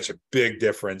make such a big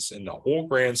difference in the whole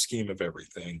grand scheme of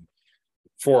everything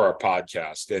for our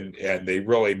podcast. And they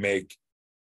really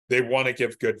they want to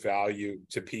give good value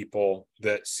to people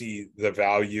that see the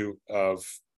value of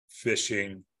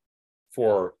fishing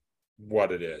for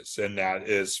what it is. And that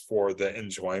is for the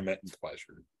enjoyment and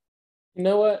pleasure. You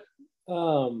know what?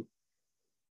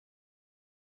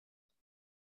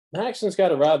 Maxon's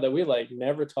got a rod that we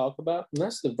never talk about, and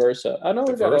that's the Versa. I know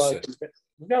we've got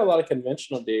a lot of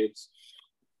conventional dudes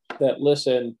that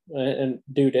listen, and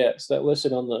dudettes that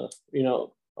listen on the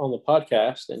on the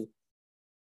podcast, and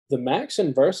the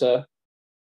Maxon Versa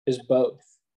is both.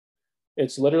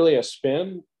 It's literally a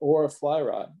spin or a fly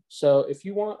rod. So if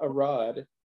you want a rod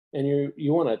and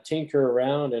you want to tinker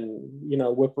around and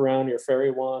whip around your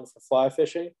fairy wand for fly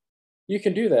fishing, you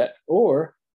can do that.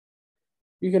 Or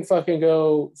you can fucking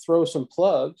go throw some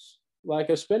plugs like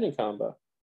a spinning combo.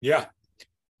 Yeah.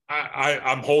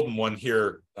 I'm holding one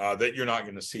here that you're not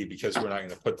going to see because we're not going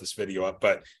to put this video up.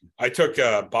 But I took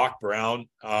a Bach Brown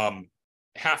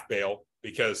half bale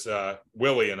because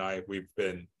Willie and we've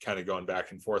been kind of going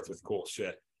back and forth with cool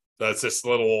shit. That's this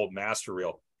little old master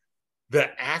reel. The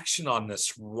action on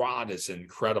this rod is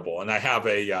incredible. And I have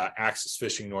a Axis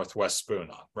Fishing Northwest spoon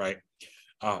on, right?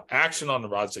 Action on the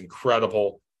rod's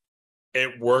incredible.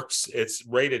 It works. It's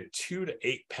rated 2 to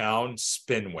 8 pound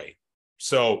spin weight.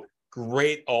 So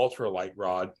great ultralight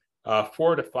rod,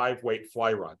 4 to 5 weight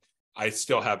fly rod. I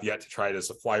still have yet to try it as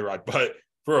a fly rod, but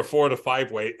for a 4 to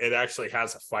 5 weight, it actually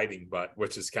has a fighting butt,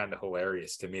 which is kind of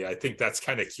hilarious to me. I think that's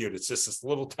kind of cute. It's just this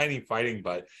little tiny fighting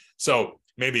butt. So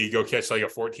maybe you go catch like a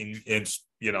 14-inch,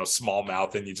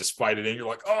 smallmouth, and you just fight it in. You're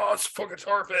like, oh, it's fucking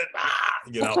tarpon,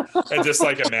 and just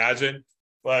like imagine,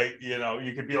 like, you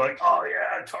could be like, oh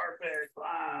yeah, tarpon,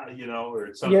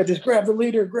 or something. Yeah, just grab the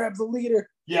leader.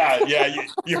 Yeah.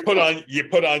 You put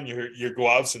on your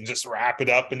gloves and just wrap it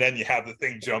up, and then you have the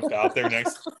thing jump out there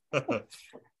next.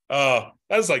 That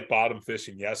was like bottom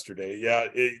fishing yesterday. Yeah,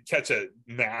 catch a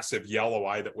massive yellow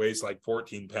eye that weighs like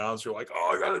 14 pounds. You're like,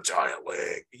 oh, I got a giant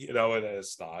leg, and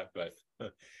it's not. But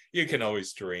you can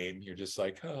always dream. You're just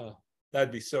like, oh,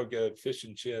 that'd be so good, fish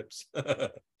and chips.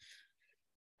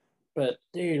 But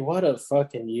dude, what a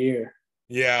fucking year.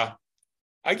 Yeah,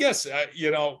 I guess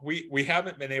we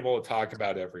haven't been able to talk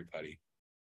about everybody,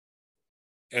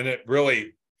 and it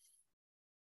really.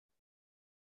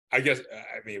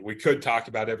 We could talk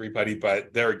about everybody,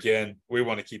 but there again, we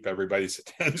want to keep everybody's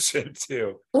attention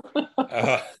too.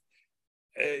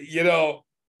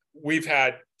 We've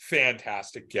had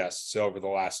fantastic guests over the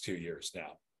last 2 years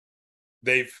now.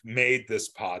 They've made this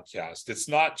podcast. It's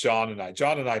not Jon and I.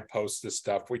 Jon and I post this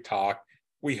stuff. We talk,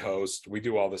 we host, we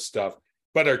do all this stuff,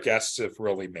 but our guests have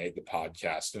really made the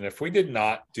podcast. And if we did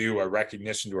not do a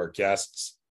recognition to our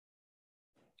guests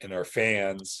and our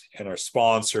fans and our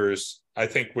sponsors, I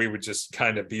think we would just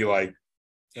kind of be like,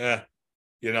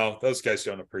 those guys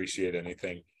don't appreciate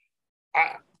anything.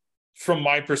 From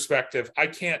my perspective, I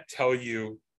can't tell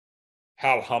you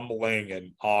how humbling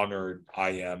and honored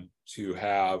I am to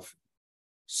have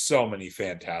so many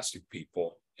fantastic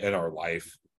people in our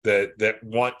life that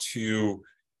want to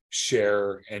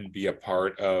share and be a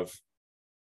part of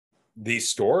these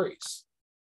stories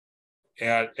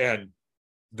and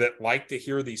that like to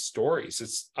hear these stories.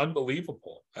 It's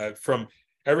unbelievable. From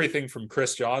everything from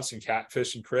Chris Johnson,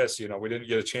 Catfish and Chris, we didn't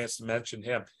get a chance to mention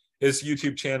him. His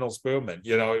YouTube channel's booming.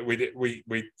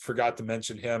 We forgot to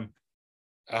mention him.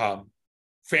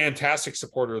 Fantastic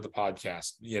supporter of the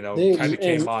podcast. Kind of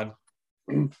came on.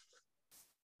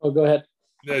 Oh, go ahead.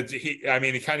 He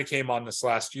kind of came on this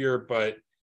last year, but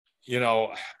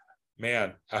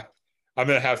man, I'm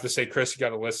gonna have to say, Chris, you got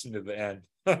to listen to the end.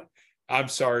 I'm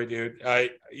sorry, dude.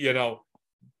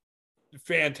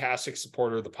 Fantastic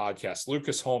supporter of the podcast.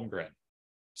 Lucas Holmgren,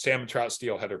 Salmon Trout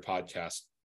Steelheader podcast.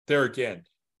 There again,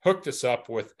 hooked us up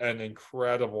with an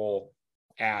incredible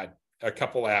a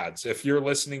couple ads. If you're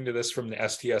listening to this from the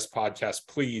STS podcast,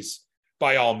 please,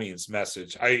 by all means,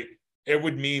 message. It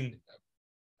would mean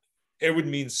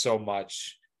so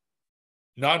much,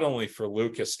 not only for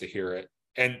Lucas to hear it.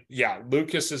 And yeah,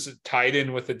 Lucas is tied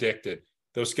in with Addicted.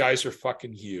 Those guys are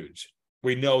fucking huge.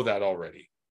 We know that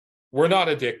already. We're not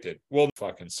addicted. We're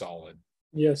fucking solid.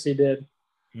 Yes, he did.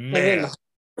 Man,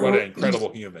 what an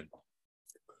incredible human.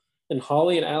 And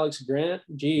Holly and Alex Grant,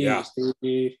 geez, yeah.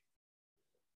 Dude.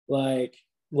 Like,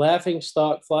 Laughing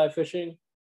Stock Fly Fishing,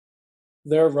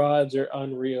 their rods are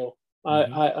unreal.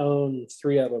 Mm-hmm. I own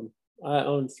 3 of them. I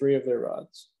own 3 of their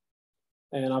rods.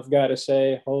 And I've got to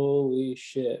say, holy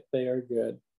shit, they are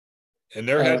good. And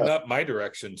they're heading up my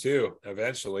direction too,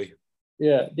 eventually.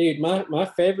 Yeah, dude, my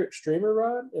favorite streamer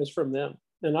rod is from them.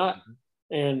 And I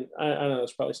know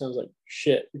this probably sounds like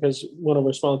shit because one of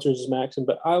our sponsors is Maxim,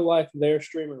 but I like their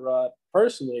streamer rod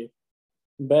personally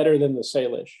better than the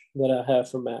Salish that I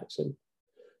have from Maxim.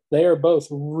 They are both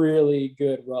really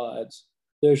good rods.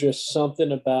 There's just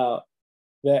something about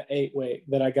that 8 weight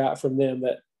that I got from them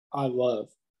that I love.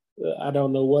 I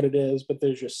don't know what it is, but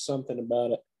there's just something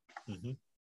about it. Mm-hmm.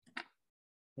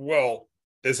 Well,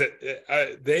 is it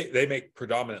they make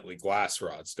predominantly glass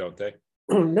rods, don't they?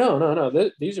 No.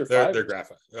 These are fiber. They're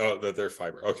graphite. Oh, they're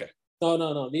fiber. Okay.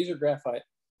 No. These are graphite.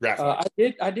 Graphite.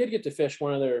 I did get to fish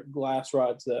one of their glass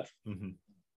rods though.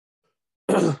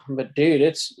 Mm-hmm. But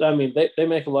dude, they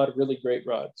make a lot of really great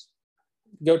rods.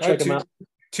 Go check them out.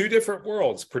 2 different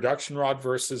worlds: production rod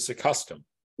versus a custom.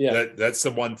 Yeah, that's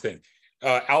the one thing.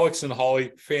 Alex and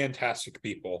Holly, fantastic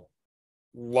people.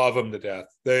 Love them to death.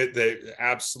 They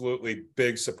absolutely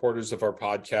big supporters of our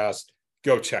podcast.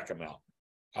 Go check them out.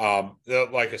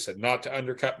 Like I said, not to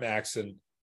undercut Maxon,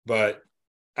 but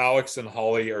Alex and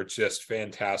Holly are just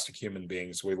fantastic human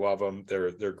beings. We love them.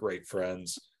 They're great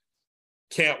friends.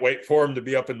 Can't wait for them to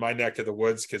be up in my neck of the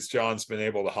woods because John's been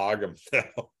able to hog them now.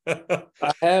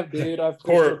 I have, dude.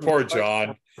 Poor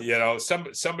John. You know,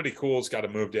 somebody cool's got to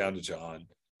move down to John.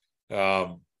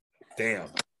 Damn.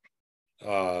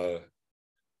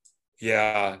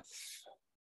 Yeah,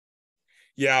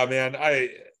 man.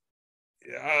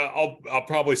 I'll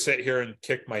probably sit here and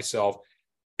kick myself.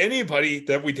 Anybody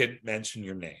that we didn't mention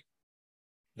your name,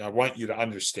 now I want you to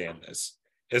understand this.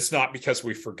 It's not because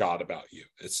we forgot about you.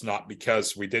 It's not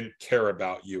because we didn't care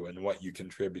about you and what you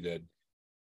contributed.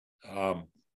 And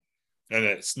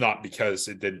it's not because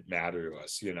it didn't matter to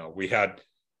us. You know, we had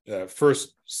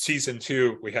first season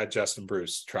 2, we had Justin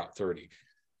Bruce, Trout 30.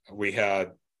 We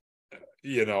had,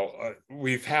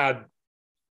 we've had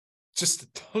just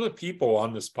a ton of people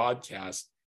on this podcast.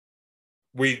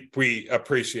 We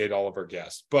appreciate all of our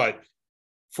guests, but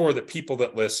for the people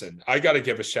that listen, I got to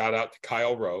give a shout out to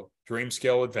Kyle Rowe,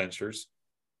 Dreamscale Adventures,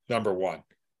 #1.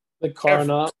 The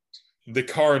Carnop. The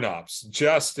Carnops,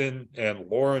 Justin and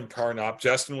Lauren Carnop.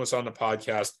 Justin was on the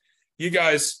podcast. You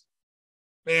guys,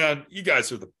 man, you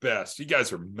guys are the best. You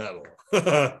guys are metal.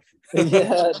 Yeah,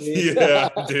 dude. Yeah,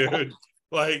 dude.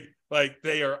 Like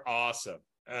they are awesome.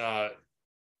 Oh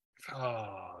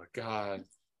God.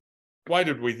 Why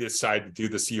did we decide to do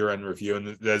this year-end review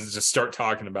and just start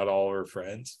talking about all our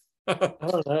friends? I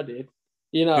don't know, dude.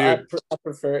 You know, I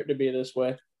prefer it to be this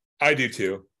way. I do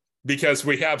too, because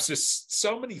we have just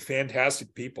so many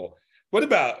fantastic people. What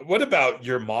about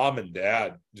your mom and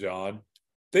dad, John?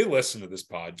 They listen to this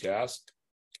podcast.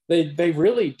 They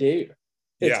really do.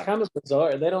 It's kind of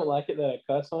bizarre. They don't like it that I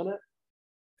cuss on it,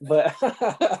 but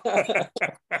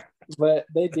but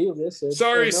they do listen.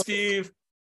 Sorry, Steve.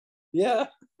 Yeah.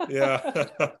 Yeah.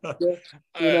 You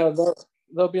know,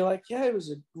 they'll be like, yeah, it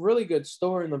was a really good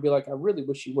story. And they'll be like, I really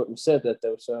wish you wouldn't have said that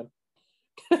though, son.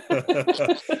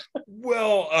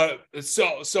 Well,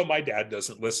 so my dad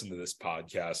doesn't listen to this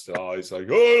podcast at all. He's like,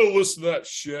 oh, I don't listen to that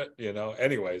shit, you know.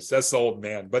 Anyways, that's the old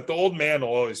man. But the old man will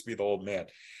always be the old man.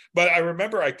 But I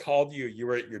remember I called you. You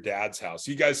were at your dad's house.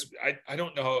 You guys, I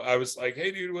don't know. I was like,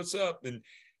 hey, dude, what's up?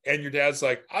 And your dad's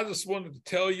like, I just wanted to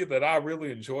tell you that I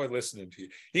really enjoy listening to you.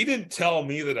 He didn't tell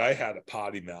me that I had a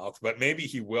potty mouth, but maybe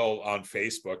he will on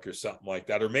Facebook or something like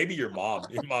that. Or maybe your mom,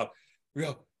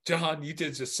 John, you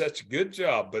did just such a good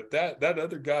job, but that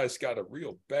other guy's got a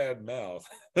real bad mouth.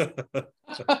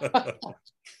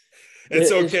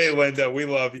 It's okay, Linda. We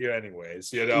love you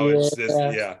anyways. You know, it's just,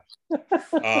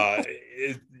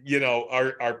 you know,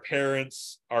 our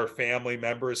parents, our family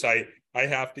members. I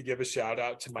have to give a shout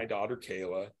out to my daughter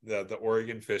Kayla, the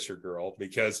Oregon Fisher girl,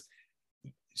 because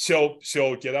she'll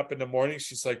get up in the morning.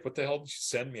 She's like, what the hell did you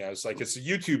send me? I was like, it's a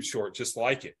YouTube short, just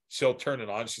like it. She'll turn it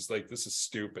on. She's like, this is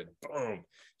stupid. Boom.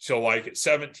 She'll like it.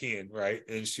 17, right?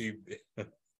 And she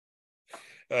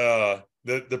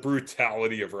the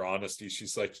brutality of her honesty.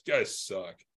 She's like, you guys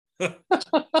suck.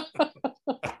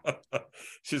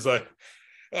 She's like,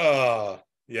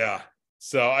 yeah.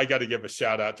 So I got to give a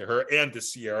shout out to her and to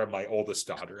Sierra, my oldest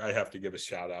daughter. I have to give a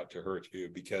shout out to her too,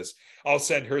 because I'll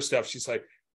send her stuff. She's like,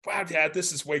 wow, Dad,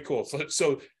 this is way cool.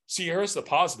 So Sierra's the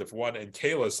positive one, and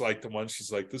Kayla's like the one,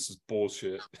 she's like, this is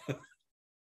bullshit.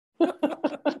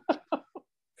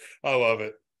 I love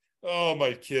it. Oh,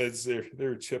 my kids,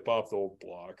 they're a chip off the old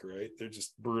block, right? They're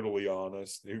just brutally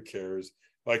honest. Who cares?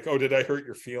 Like, oh, did I hurt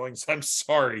your feelings? I'm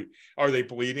sorry. Are they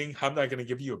bleeding? I'm not going to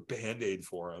give you a Band-Aid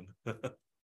for them.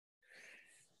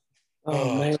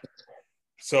 Oh, man.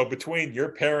 So between your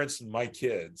parents and my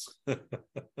kids. Dude,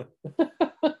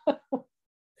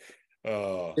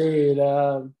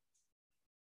 I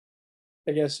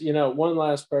guess, you know, one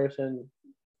last person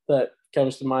that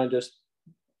comes to mind just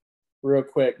real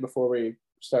quick before we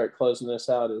start closing this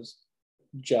out is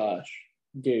Josh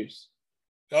Goose.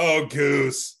 Oh,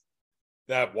 Goose.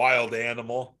 That wild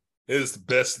animal. It was the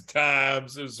best of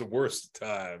times. It was the worst of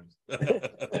times.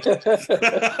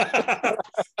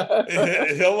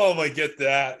 He'll only get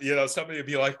that. You know, somebody would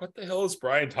be like, what the hell is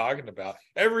Brian talking about?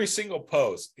 Every single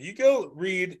post. You go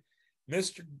read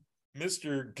Mr.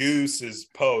 Goose's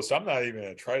post. I'm not even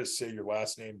going to try to say your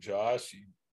last name, Josh, you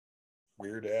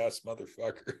weird ass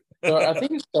motherfucker. So I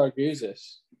think it's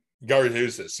Garguzis.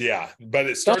 Garguzis, yeah. But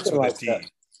it starts Something with like a T. that.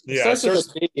 Yeah, it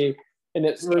starts with a T. And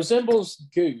it resembles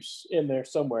Goose in there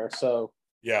somewhere. So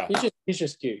yeah, he's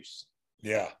just Goose.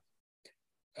 Yeah.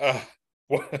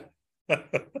 What? I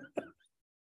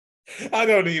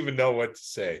don't even know what to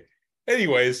say.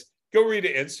 Anyways, go read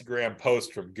an Instagram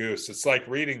post from Goose. It's like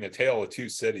reading the Tale of Two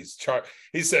Cities.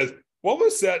 He says, what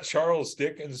was that Charles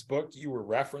Dickens book you were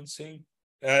referencing?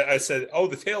 I said, oh,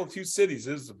 The Tale of Two Cities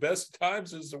is the best of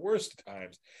times, is the worst of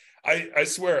times. I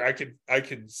swear I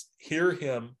could hear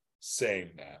him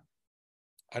saying that.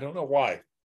 I don't know why.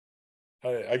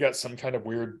 I got some kind of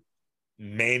weird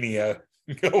mania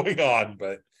going on,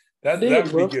 but that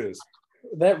would be good.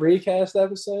 That recast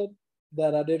episode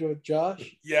that I did with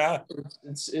Josh. Yeah,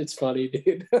 it's funny,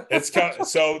 dude.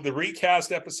 So the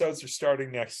recast episodes are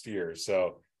starting next year.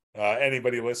 So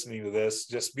anybody listening to this,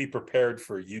 just be prepared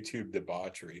for YouTube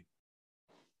debauchery.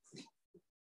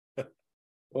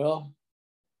 Well,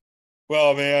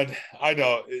 man, I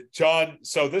know, John.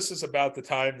 So this is about the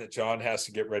time that John has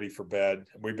to get ready for bed.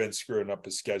 We've been screwing up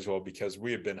his schedule because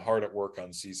we have been hard at work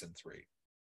on season 3,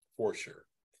 for sure.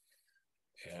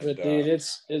 And, but dude,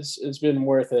 it's been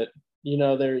worth it. You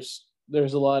know, there's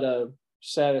a lot of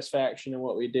satisfaction in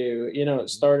what we do. You know, it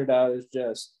started out as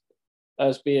just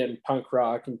us being punk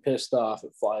rock and pissed off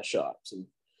at fly shops and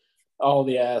all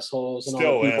the assholes and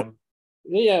still all the people. am.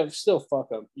 Yeah, still fuck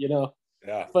them. You know.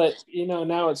 Yeah. But, you know,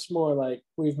 now it's more like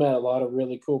we've met a lot of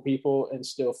really cool people and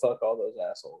still fuck all those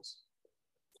assholes.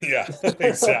 Yeah,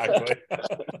 exactly.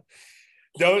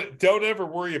 Don't ever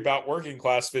worry about working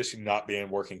class fishing not being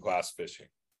working class fishing.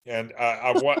 And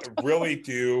I really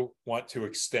do want to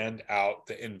extend out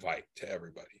the invite to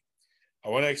everybody. I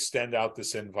want to extend out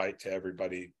this invite to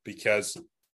everybody because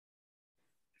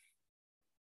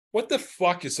what the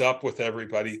fuck is up with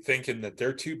everybody thinking that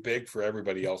they're too big for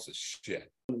everybody else's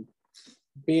shit?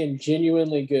 Being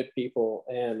genuinely good people,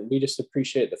 and we just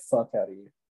appreciate the fuck out of you.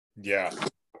 Yeah.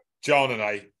 John and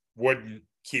I wouldn't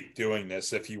keep doing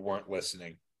this if you weren't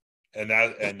listening. And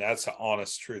that's an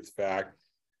honest truth fact.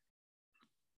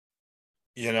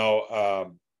 You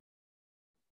know,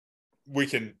 we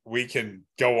can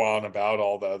go on about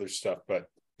all the other stuff, but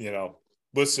you know,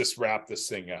 let's just wrap this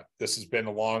thing up. This has been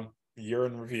a long year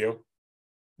in review.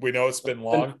 We know it's been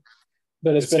long,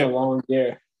 but it's been a long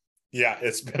year. Yeah,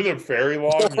 it's been a very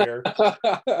long year.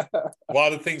 A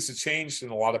lot of things have changed in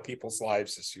a lot of people's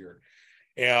lives this year.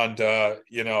 And,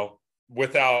 you know,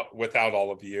 without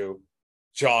all of you,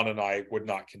 John and I would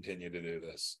not continue to do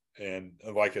this. And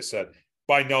like I said,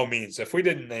 by no means, if we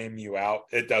didn't name you out,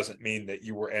 it doesn't mean that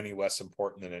you were any less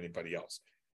important than anybody else.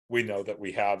 We know that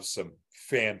we have some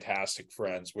fantastic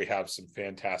friends. We have some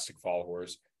fantastic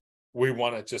followers. We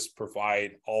want to just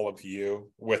provide all of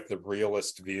you with the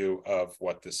realist view of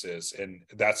what this is. And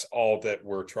that's all that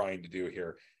we're trying to do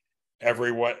here.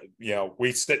 Everyone, you know,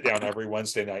 we sit down every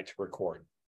Wednesday night to record.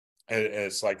 And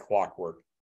it's like clockwork.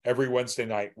 Every Wednesday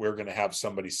night, we're going to have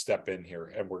somebody step in here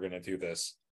and we're going to do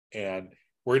this. And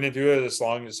we're going to do it as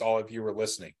long as all of you are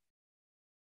listening.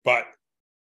 But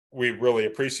we really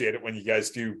appreciate it when you guys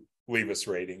do leave us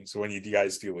ratings, when you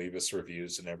guys do leave us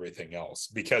reviews and everything else,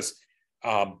 because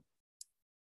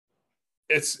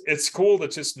it's cool to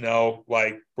just know,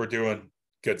 like, we're doing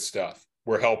good stuff.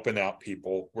 We're helping out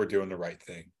people. We're doing the right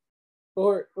thing.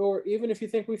 Or even if you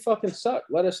think we fucking suck,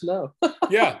 let us know.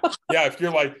 Yeah. If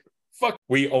you're like, fuck,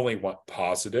 we only want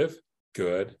positive,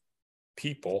 good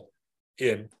people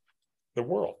in the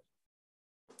world.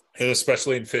 And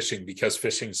especially in fishing, because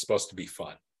fishing is supposed to be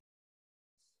fun.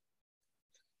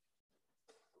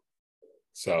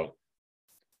 So.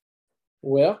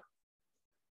 Well,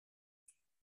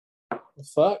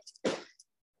 fuck.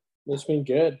 It's been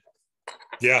good.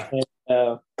 Yeah.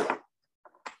 And,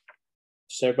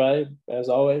 just everybody, as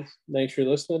always, thanks for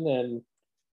listening. And if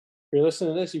you're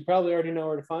listening to this, you probably already know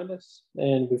where to find us.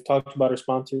 And we've talked about our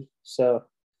sponsors. So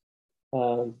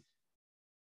on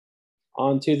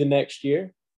to the next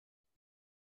year.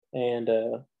 And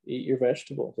eat your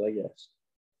vegetables, I guess.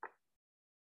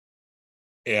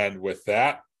 And with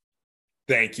that,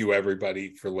 thank you,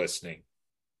 everybody, for listening.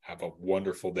 Have a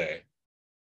wonderful day.